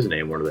goodie, doesn't he,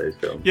 in one of those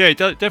films? Yeah, he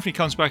definitely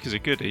comes back as a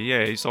goodie.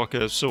 Yeah, he's like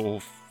a sort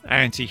of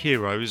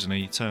anti-hero, isn't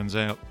he? Turns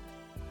out.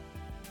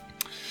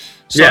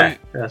 So, yeah,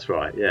 that's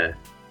right. Yeah,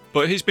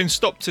 but he's been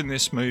stopped in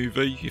this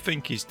movie. You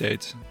think he's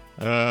dead.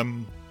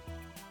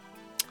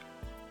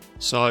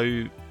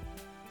 So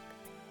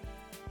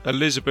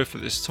Elizabeth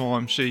at this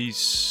time,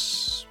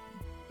 she's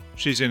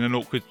in an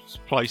awkward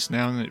place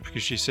now, isn't it?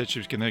 Because she said she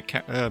was going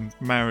to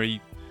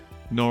marry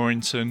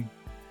Norrington.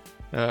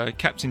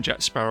 Captain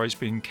Jack Sparrow's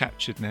been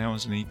captured now,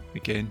 hasn't he?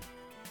 Again,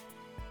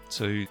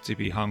 to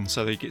be hung.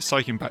 So he gets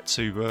taken back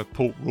to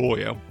Port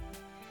Royal.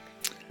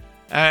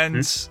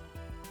 And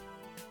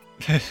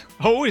I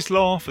always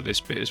laugh at this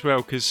bit as well,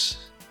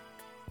 because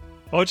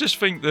I just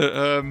think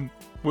that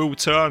Will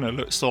Turner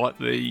looks like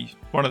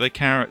one of the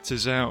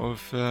characters out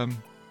of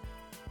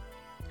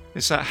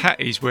it's that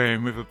hat he's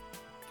wearing with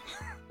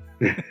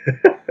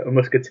a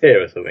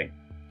musketeer or something.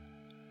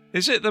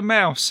 Is it the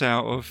mouse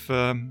out of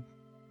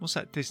what's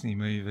that Disney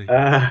movie?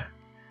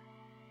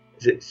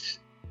 Is it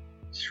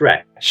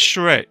Shrek?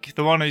 Shrek,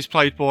 the one who's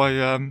played by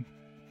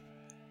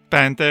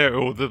Bandera,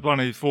 or the one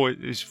who's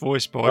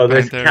voiced by Bandera. Oh,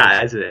 there's a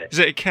cat, isn't it? Is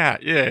it a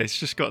cat? Yeah, it's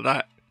just got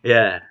that.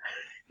 Yeah.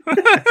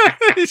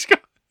 He's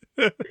got...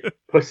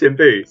 Puss in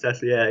Boots.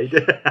 That's He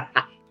did.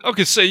 I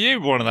could see you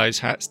with one of those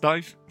hats,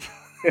 Dave.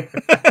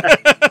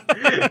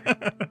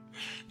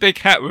 Big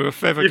hat with a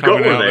feather You've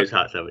coming got one out. of those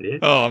hats, haven't you?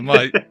 Oh,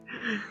 mate.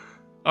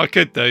 I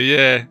could do,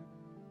 yeah.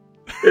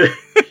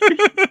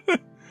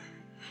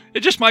 It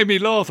just made me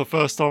laugh the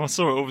first time I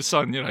saw it. All of a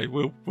sudden,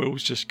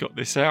 Will's just got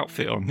this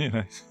outfit on,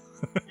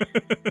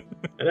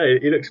 I know,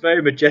 he looks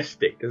very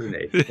majestic, doesn't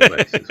he?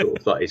 Almost. It's sort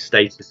of like his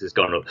status has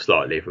gone up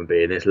slightly from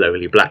being this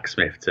lowly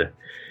blacksmith to,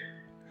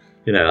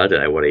 I don't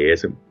know what he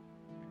is.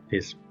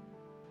 He's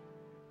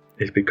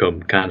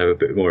become kind of a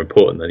bit more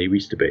important than he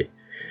used to be.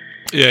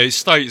 Yeah, his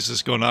status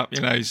has gone up.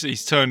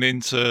 He's turned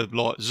into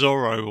like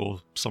Zorro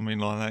or something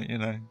like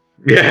that.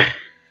 Yeah.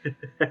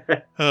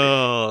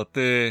 Oh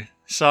dear.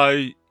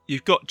 So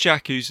you've got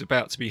Jack who's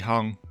about to be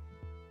hung,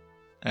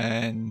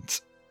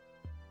 and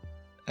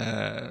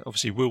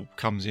obviously Will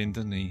comes in,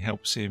 doesn't he?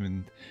 Helps him,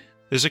 and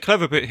there's a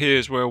clever bit here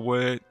as well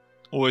where I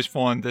always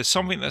find there's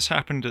something that's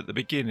happened at the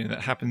beginning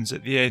that happens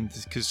at the end,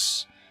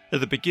 because at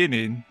the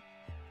beginning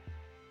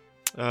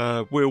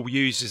Will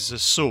uses a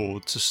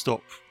sword to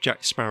stop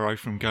Jack Sparrow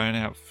from going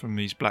out from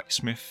his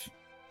blacksmith.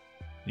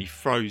 He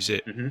throws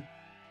it,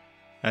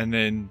 and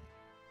then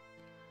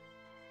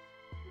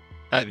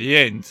at the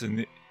end,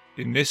 and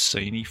in this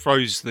scene, he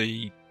throws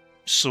the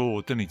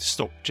sword, doesn't he, to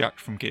stop Jack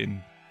from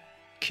getting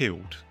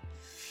killed.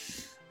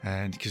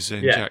 And because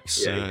then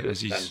Jack's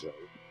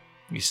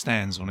he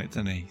stands on it,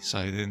 doesn't he?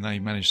 So then they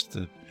manage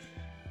to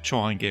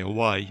try and get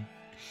away,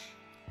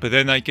 but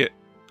then they get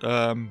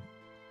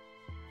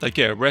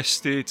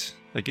arrested,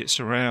 they get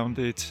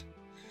surrounded.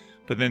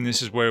 But then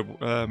this is where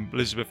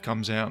Elizabeth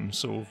comes out and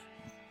sort of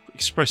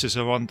expresses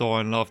her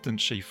undying love, doesn't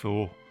she,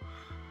 for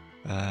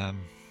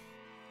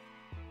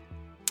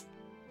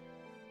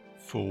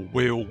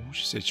Will.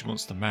 She said she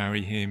wants to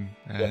marry him,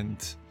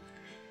 and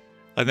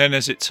then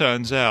as it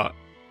turns out,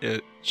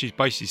 she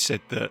basically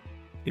said that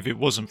if it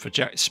wasn't for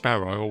Jack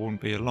Sparrow, I wouldn't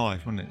be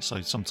alive, wouldn't it?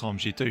 So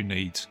sometimes you do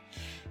need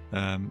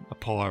a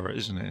pirate,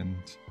 isn't it? And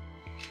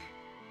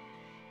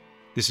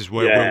this is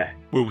where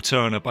Will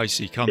Turner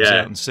basically comes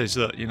out and says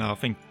that, I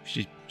think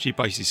she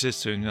basically says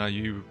to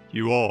him,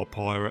 you are a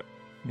pirate,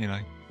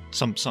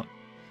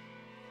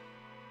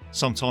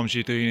 sometimes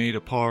you do need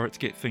a pirate to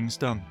get things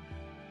done.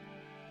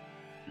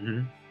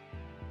 And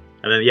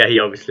then he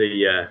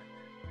obviously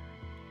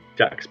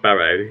Jack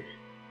Sparrow,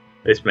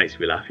 this makes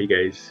me laugh, he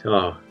goes,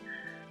 "Oh,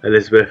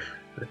 Elizabeth,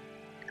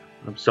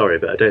 I'm sorry,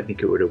 but I don't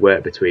think it would have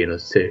worked between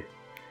us two."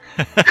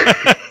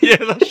 Yeah,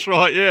 that's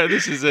right,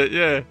 this is it,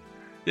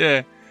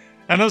 yeah.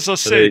 And as I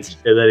said,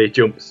 and then he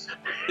jumps.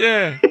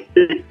 Yeah.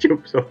 He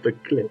jumps off the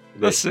cliff.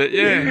 That's it,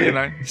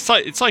 yeah.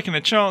 It's taking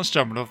a chance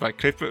jumping off that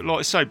cliff, but like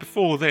I say,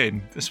 before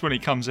then, that's when he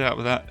comes out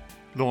with that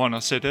line I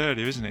said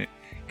earlier, isn't it?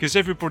 Because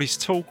everybody's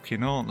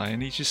talking, aren't they?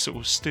 And he just sort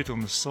of stood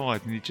on the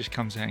side, and he just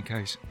comes out and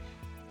goes,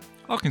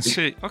 I can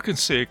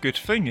see a good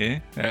thing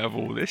here out of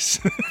all this.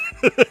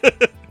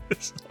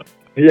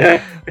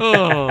 Yeah.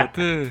 Oh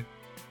dear.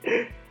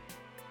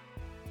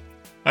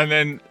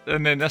 And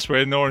then that's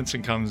where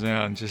Norrington comes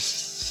out and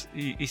just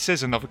he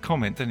says another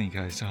comment, then he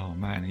goes, "Oh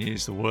man, he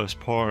is the worst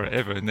pirate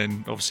ever." And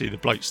then obviously the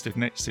bloke stood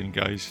next to him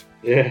goes,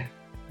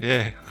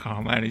 "Yeah,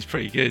 oh man, he's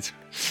pretty good."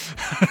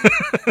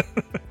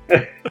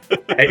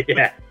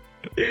 Yeah.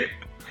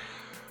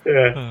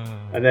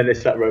 And then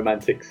there's that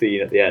romantic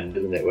scene at the end,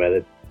 isn't it, where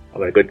they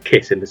have a good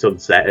kiss in the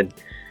sunset, and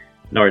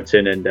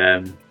Norrington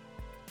and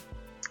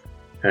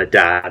her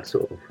dad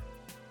sort of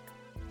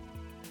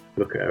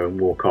look at her and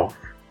walk off.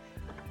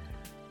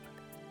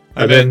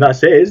 And then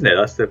that's it, isn't it?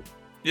 That's the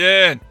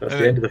end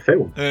of the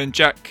film. And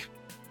Jack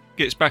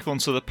gets back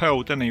onto the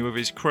Pearl, doesn't he, with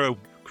his crew,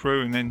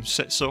 and then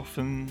sets off,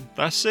 and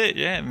that's it.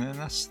 Yeah, and then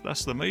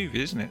that's the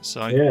movie, isn't it?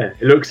 So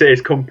he looks at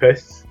his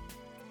compass.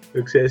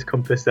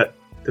 That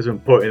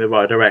doesn't point in the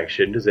right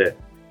direction, does it?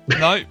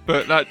 No,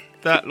 but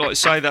that like I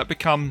say, that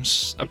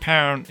becomes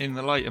apparent in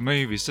the later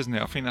movies, doesn't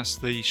it? I think that's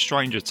the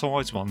Stranger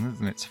Tides one,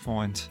 isn't it? To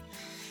find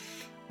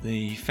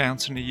the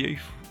Fountain of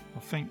Youth, I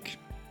think.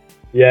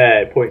 Yeah,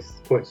 it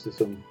points to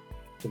some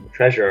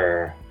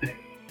treasure.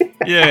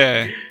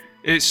 Yeah,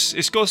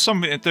 it's got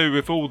something to do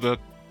with all the.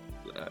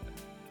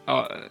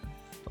 I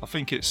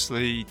think it's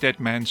the dead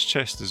man's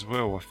chest as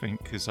well. I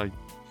think because they,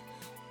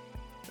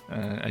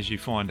 as you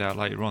find out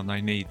later on,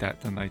 they need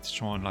that, don't they, to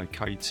try and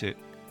locate it.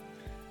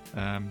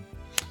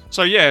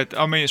 So yeah,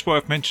 I mean, it's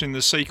worth mentioning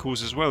the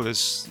sequels as well.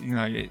 There's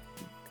the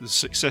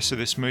success of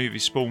this movie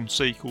spawned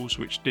sequels,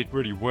 which did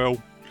really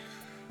well.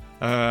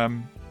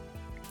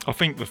 I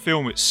think the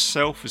film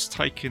itself has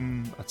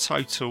taken a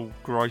total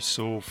gross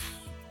of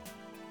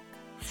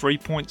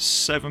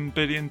 $3.7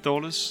 billion,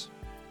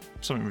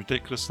 something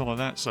ridiculous like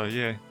that. So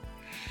yeah,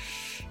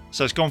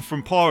 so it's gone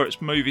from pirates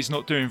movies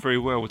not doing very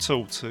well at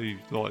all to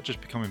like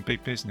just becoming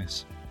big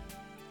business.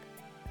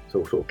 It's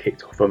all sort of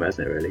kicked off from it,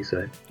 hasn't it? Really,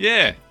 so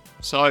yeah.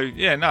 So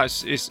yeah, no,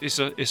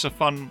 it's a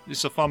fun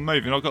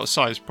movie, and I've got to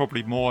say it's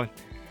probably my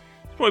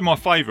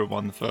favourite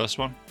one, the first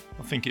one.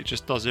 I think it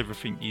just does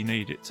everything you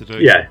need it to do.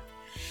 Yeah.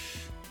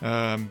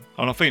 And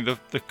I think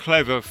the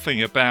clever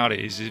thing about it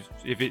is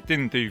if it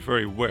didn't do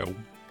very well,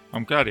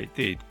 I'm glad it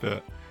did,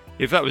 but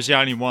if that was the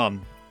only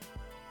one,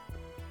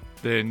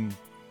 then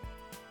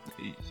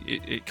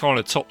it kind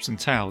of tops and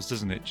tails,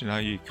 doesn't it? You know,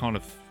 you kind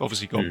of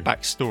obviously got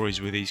backstories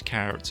with these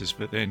characters,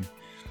 but then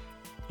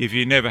if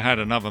you never had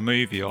another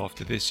movie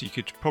after this, you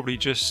could probably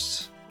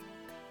just,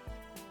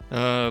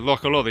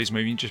 like a lot of these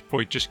movies, you just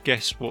probably just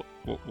guess what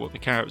the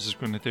characters are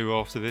going to do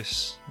after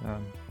this.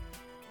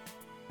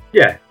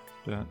 Yeah.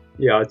 But,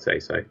 yeah, I'd say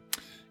so.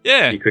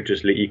 Yeah, they could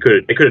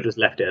have just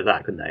left it at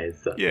that, couldn't they?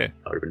 That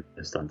would have been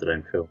a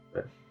standalone film.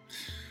 But,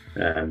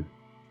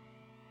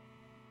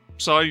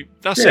 so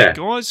that's it,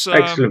 guys.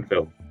 Excellent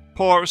film.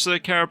 Pirates of the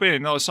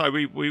Caribbean. Like I say,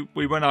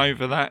 we went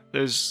over that.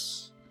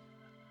 There's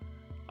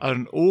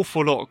an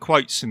awful lot of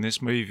quotes in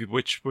this movie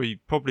which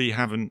we probably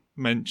haven't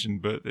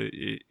mentioned, but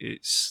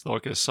it's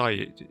like I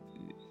say,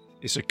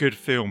 it's a good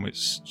film.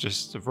 It's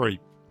just a very,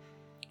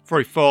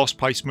 very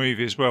fast-paced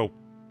movie as well.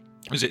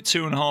 Is it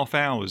 2.5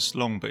 hours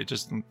long? But it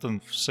just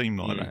doesn't seem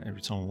like that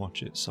every time I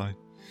watch it. So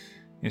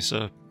it's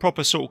a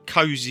proper sort of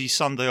cosy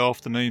Sunday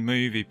afternoon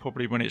movie,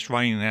 probably when it's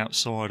raining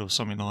outside or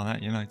something like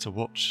that, you know, to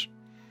watch.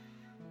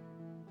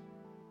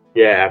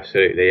 Yeah,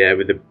 absolutely. Yeah,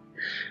 with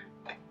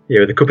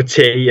a cup of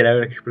tea, you know,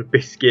 and a couple of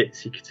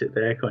biscuits, you could sit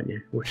there, can't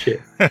you? Watch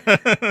it.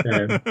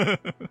 I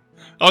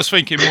was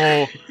thinking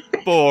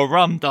more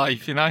rum,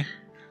 Dave. You know,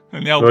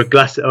 and or a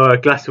glass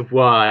of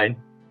wine.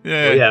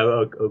 Yeah,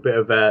 or a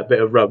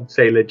bit of rum,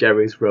 Sailor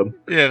Jerry's rum.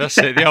 Yeah, that's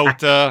it.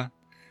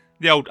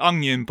 The old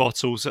onion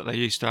bottles that they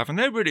used to have, and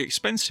they're really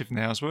expensive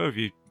now as well.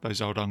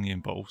 Those old onion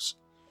bottles.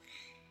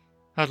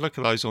 I had a look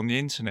at those on the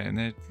internet, and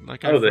they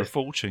go for a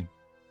fortune.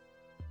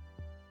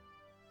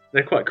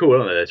 They're quite cool,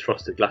 aren't they? Those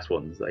frosted glass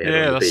ones.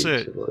 That's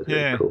it.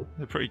 Really cool.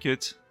 They're pretty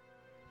good.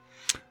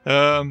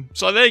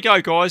 So there you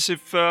go, guys.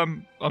 If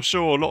I'm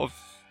sure a lot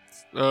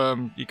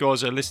of you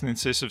guys that are listening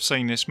to this have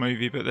seen this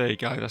movie, but there you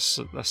go. That's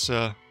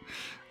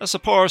a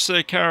Pirates of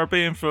the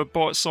Caribbean for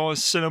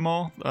bite-sized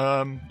cinema.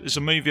 It's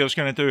a movie I was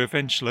going to do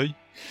eventually.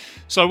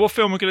 So what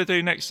film are we going to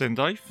do next then,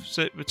 Dave?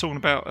 We're talking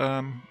about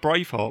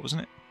Braveheart,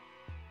 wasn't it?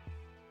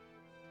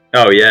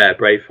 Oh yeah,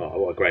 Braveheart.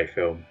 What a great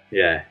film.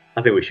 Yeah,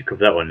 I think we should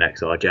cover that one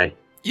next, RJ.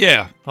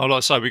 Yeah, I'd like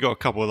to say we got a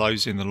couple of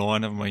those in the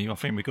line, haven't we? I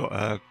think we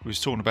was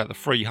talking about the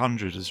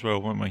 300 as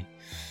well, weren't we?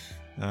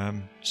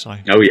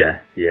 Oh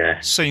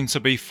yeah. Seem to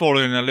be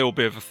following a little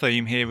bit of a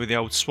theme here with the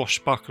old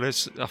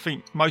swashbucklers. I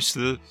think most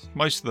of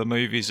the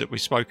movies that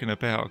we've spoken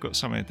about have got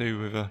something to do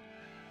with a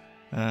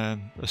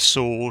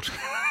sword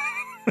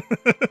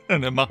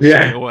and a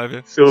musket or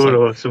whatever. Sword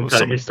or some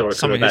kind of historical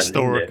something event,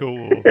 historical,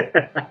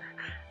 or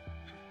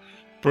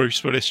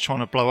Bruce Willis trying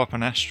to blow up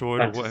an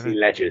asteroid or whatever.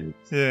 Legends.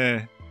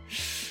 Yeah.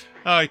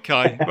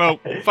 Okay. Well,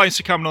 thanks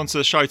for coming on to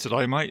the show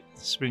today, mate.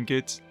 It's been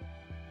good.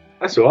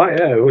 That's all right,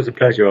 yeah. It was a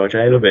pleasure, RJ.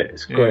 I love it.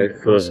 It's great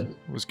fun.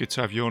 It was good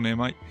to have you on here,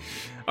 mate.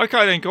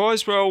 Okay then,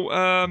 guys. Well,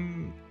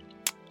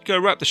 go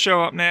wrap the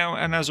show up now.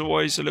 And as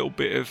always, a little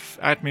bit of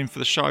admin for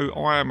the show.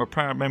 I am a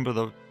proud member of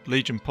the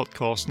Legion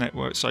Podcast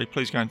Network, so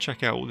please go and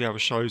check out all the other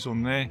shows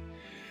on there.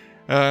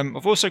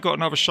 I've also got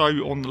another show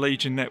on the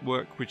Legion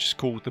Network, which is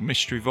called the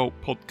Mystery Vault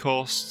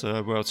Podcast,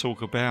 where I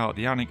talk about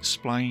the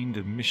unexplained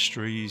and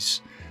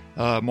mysteries.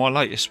 My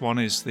latest one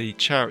is the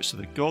Chariots of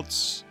the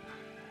Gods.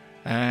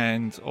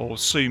 And I'll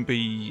soon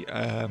be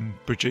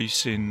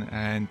producing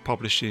and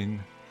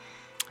publishing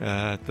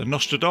the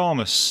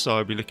Nostradamus, so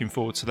I'll be looking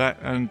forward to that.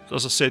 And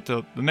as I said,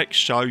 the next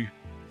show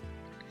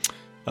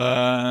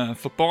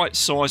for Bite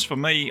Size for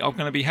me, I'm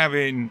going to be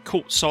having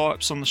Court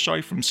Sipes on the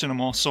show from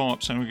Cinema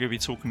Sipes, and we're going to be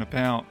talking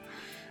about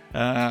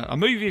a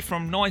movie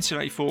from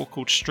 1984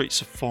 called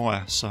Streets of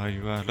Fire, so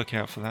look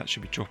out for that.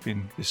 Should be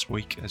dropping this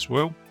week as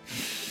well.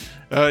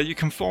 You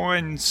can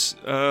find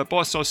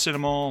Bite Size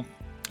Cinema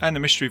and the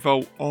Mystery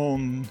Vault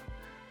on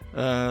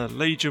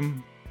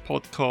Legion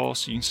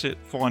Podcast. You can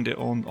find it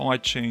on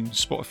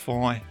iTunes,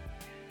 Spotify,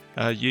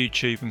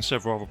 YouTube, and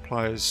several other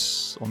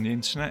players on the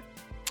internet.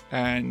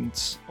 And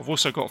I've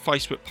also got a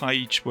Facebook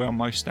page where I'm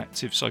most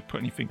active, so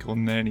put anything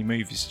on there, any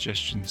movie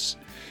suggestions.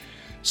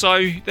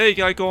 So there you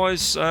go,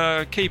 guys.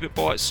 Keep it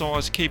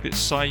bite-sized, keep it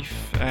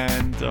safe,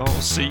 and I'll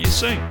see you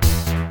soon.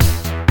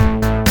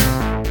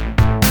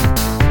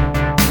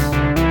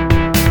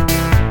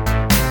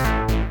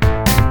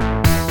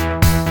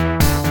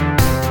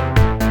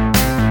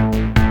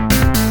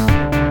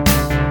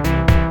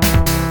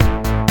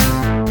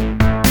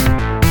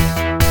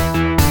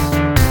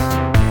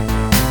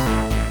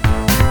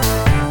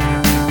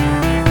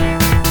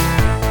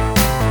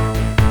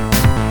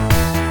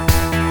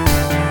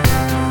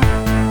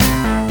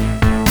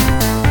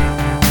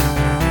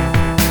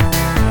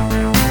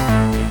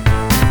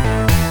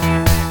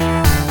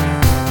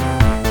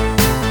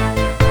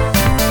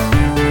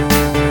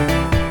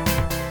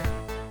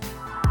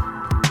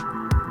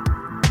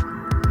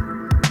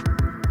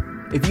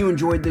 you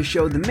enjoyed this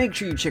show, then make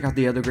sure you check out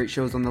the other great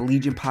shows on the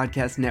Legion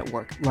Podcast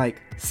Network, like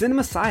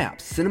Cinema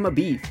Psyops, Cinema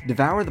Beef,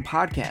 Devour the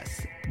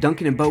Podcast,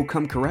 Duncan and Bo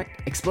Come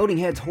Correct, Exploding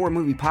Heads Horror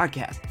Movie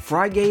Podcast,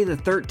 Friday the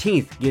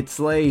 13th, Get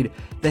Slayed,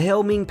 The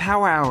Helming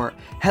Power Hour,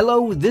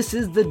 Hello, This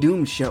is the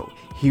Doom Show,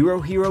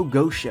 Hero Hero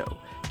Go Show,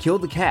 Kill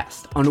the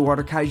Cast,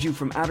 Underwater Kaiju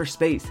from Outer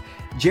Space,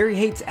 Jerry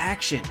Hates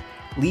Action,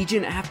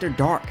 Legion After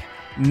Dark,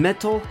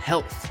 Mental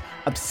Health,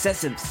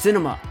 Obsessive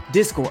Cinema,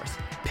 Discourse,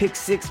 Pick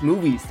 6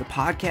 Movies, the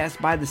podcast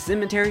by The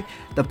Cemetery,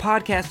 the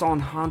podcast on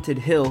Haunted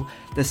Hill,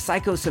 the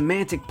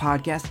Psychosemantic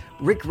Podcast,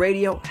 Rick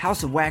Radio,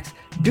 House of Wax,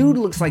 Dude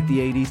Looks Like the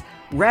 80s,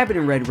 Rabbit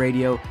and Red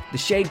Radio, the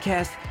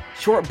Shadecast,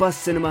 Short Bus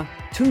Cinema,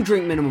 2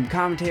 Drink Minimum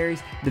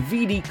Commentaries, the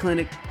VD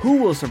Clinic, Who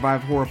Will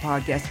Survive Horror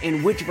Podcast,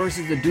 and Witch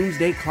vs. the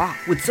Doomsday Clock.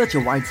 With such a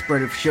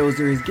widespread of shows,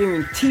 there is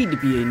guaranteed to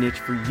be a niche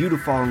for you to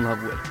fall in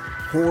love with.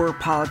 Horror,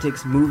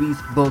 politics, movies,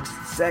 books,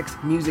 sex,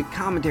 music,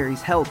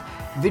 commentaries, health,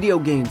 video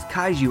games,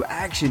 kaiju,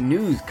 action,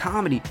 news,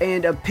 comedy,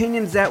 and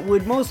opinions that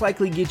would most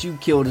likely get you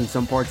killed in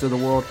some parts of the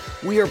world.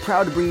 We are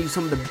proud to bring you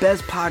some of the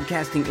best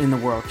podcasting in the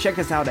world. Check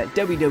us out at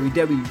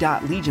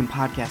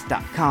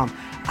www.legionpodcast.com,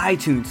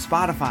 iTunes,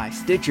 Spotify,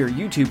 Stitcher,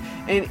 YouTube,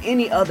 and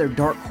any other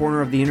dark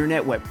corner of the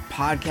internet where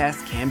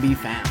podcasts can be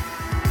found.